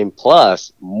mental game,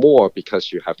 plus more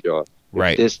because you have your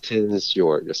Right. distance,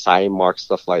 your side mark,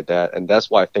 stuff like that. And that's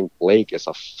why I think Blake is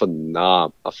a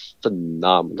phenomenal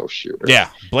shooter. Yeah,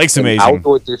 Blake's And amazing.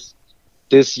 outdoor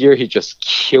this year, he just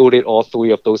killed it all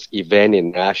three of those events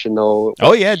in national.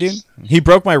 Oh yeah, dude. He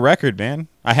broke my record, man.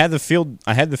 I had the field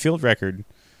record.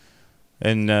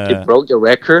 And He broke your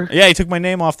record. yeah, he took my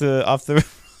name off the off the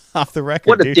record.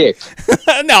 What a dude. dick!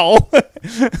 No.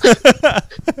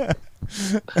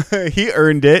 He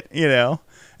earned it,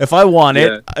 If I want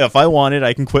it,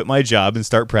 I can quit my job and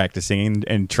start practicing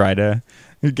and try to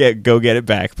get it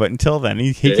back. But until then,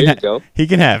 he There you go. he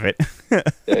can have it.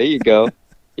 There you go.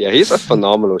 Yeah, he's a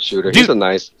phenomenal shooter. Dude.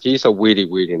 He's a really,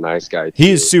 really nice guy. He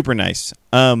too. is super nice.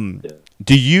 Do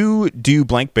you do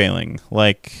blank bailing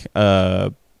like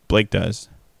Blake does?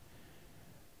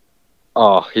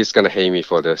 Oh, he's gonna hate me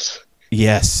for this.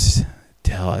 Yes.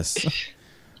 Tell us.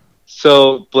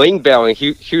 So blank bailing,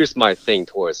 here's my thing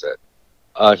towards it,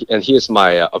 and here's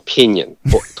my opinion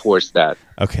towards that.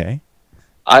 Okay.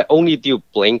 I only do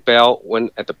blank bail when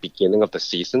at the beginning of the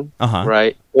season, Uh-huh.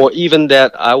 right? Or even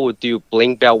that I would do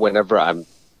blank bail whenever I'm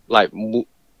like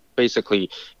basically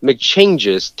make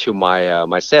changes to my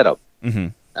my setup, Mm-hmm.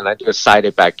 and I just side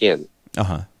it back in.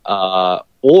 Uh-huh.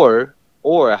 Or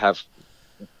I have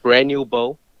brand new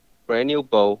bow, brand new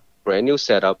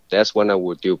setup. That's when I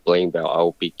would do blank bail. I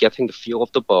will be getting the feel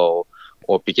of the bow,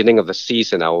 or beginning of the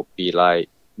season, I will be like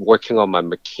working on my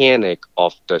mechanic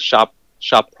of the shop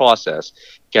process,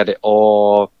 get it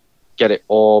all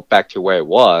back to where it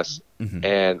was. Mhm.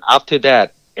 And after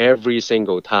that, every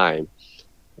single time,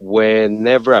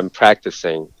 whenever I'm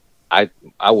practicing, I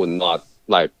would not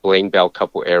like blank belt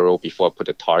couple arrow before I put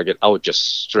a target. I would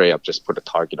just straight up just put a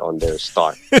target on there,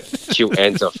 start two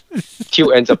ends of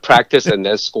practice, and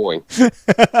then scoring.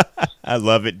 I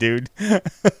love it, dude.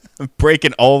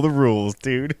 Breaking all the rules,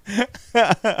 dude.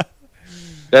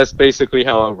 That's basically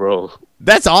how I roll.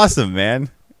 That's awesome, man.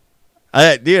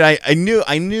 Dude, I knew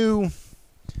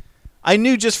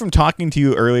just from talking to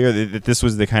you earlier that this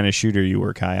was the kind of shooter you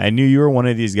were, Kai. I knew you were one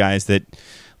of these guys that,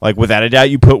 like, without a doubt,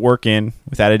 you put work in.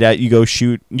 Without a doubt, you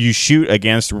shoot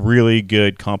against really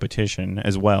good competition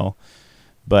as well.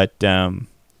 But yeah,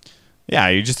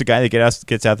 you're just a guy that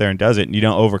gets out there and does it, and you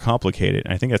don't overcomplicate it.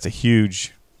 And I think that's a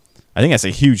huge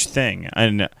thing.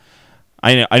 And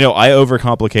I know I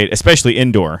overcomplicate, especially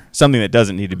indoor. Something that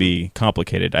doesn't need to be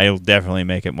complicated, I'll definitely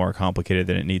make it more complicated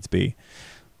than it needs to be.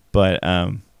 But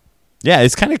yeah,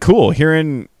 it's kind of cool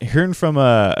hearing from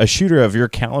a shooter of your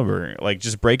caliber, like,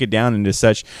 just break it down into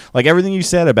such, like, everything you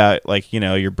said about, like,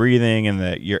 your breathing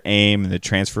and your aim and the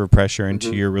transfer of pressure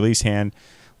into your release hand.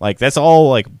 Like, that's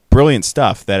all, like, brilliant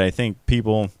stuff that I think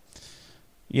people,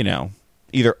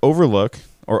 either overlook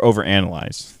or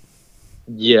overanalyze.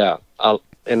 Yeah,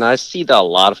 and I see that a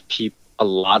lot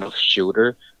of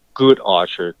shooter, good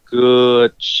archer,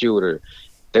 good shooter,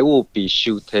 they will be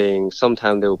shooting.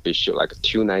 Sometimes they will be shoot like a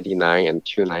 299 and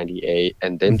 298,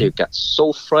 and then they get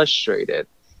so frustrated,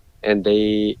 and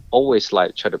they always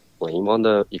like try to blame on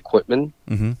the equipment.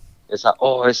 Mm-hmm. It's like,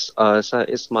 oh, it's my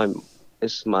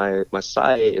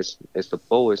sight, it's the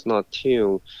bow is not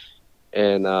tuned,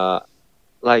 and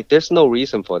like, there's no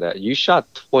reason for that. You shot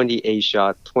 28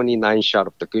 shot, 29 shot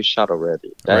of the good shot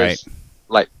already. That is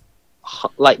like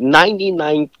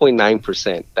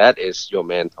 99.9%. That is your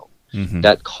mental. Mm-hmm.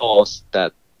 That caused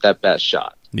that bad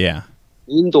shot. Yeah.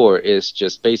 Indoor is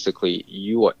just basically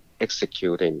you are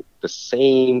executing the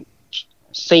same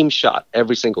shot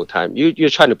every single time. You're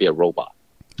trying to be a robot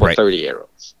for 30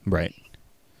 arrows. Right.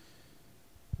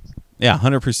 Yeah,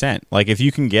 100%. Like, if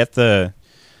you can get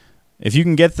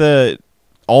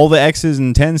all the X's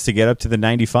and 10s to get up to the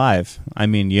 95, I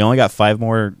mean, you only got 5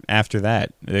 more after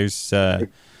that. There's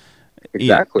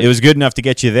exactly. It was good enough to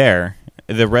get you there.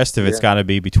 The rest of it's got to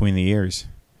be between the ears.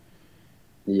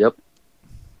 Yep.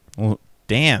 Well,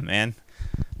 Damn, man.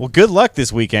 Well, good luck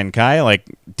this weekend, Kai. Like,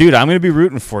 dude, I'm gonna be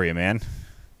rooting for you, man.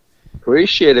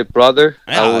 Appreciate it, brother.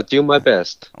 Yeah. I will do my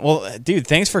best. Well, dude,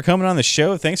 thanks for coming on the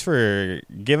show. Thanks for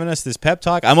giving us this pep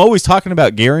talk. I'm always talking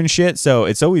about gear and shit, so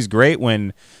it's always great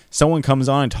when someone comes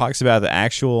on and talks about the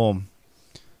actual,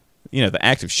 the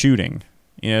act of shooting.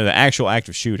 The actual act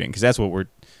of shooting, because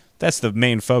that's the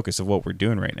main focus of what we're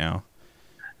doing right now.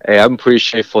 Hey, I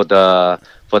appreciate for the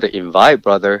invite,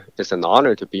 brother. It's an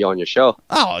honor to be on your show.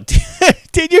 Oh,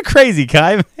 dude, you're crazy,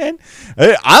 Kai, man.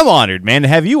 I'm honored, man, to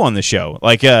have you on the show.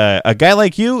 Like a guy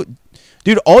like you,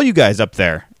 dude. All you guys up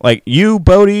there, like you,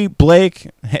 Bodie,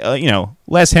 Blake,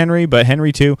 less Henry, but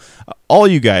Henry too. All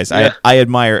you guys, yeah. I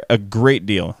admire a great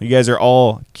deal. You guys are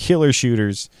all killer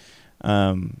shooters,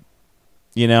 and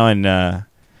what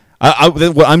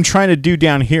I'm trying to do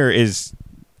down here is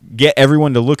get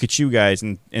everyone to look at you guys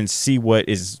and see what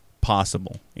is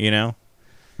possible,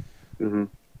 Mm-hmm.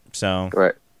 So,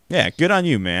 right. Yeah, good on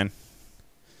you, man.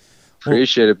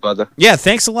 Appreciate it, brother. Yeah,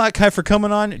 thanks a lot, Kai, for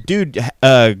coming on. Dude,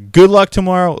 good luck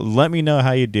tomorrow. Let me know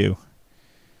how you do.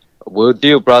 Will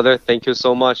do, brother. Thank you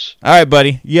so much. All right,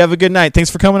 buddy. You have a good night. Thanks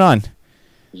for coming on.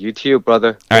 You too,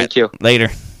 brother. Thank you. Later.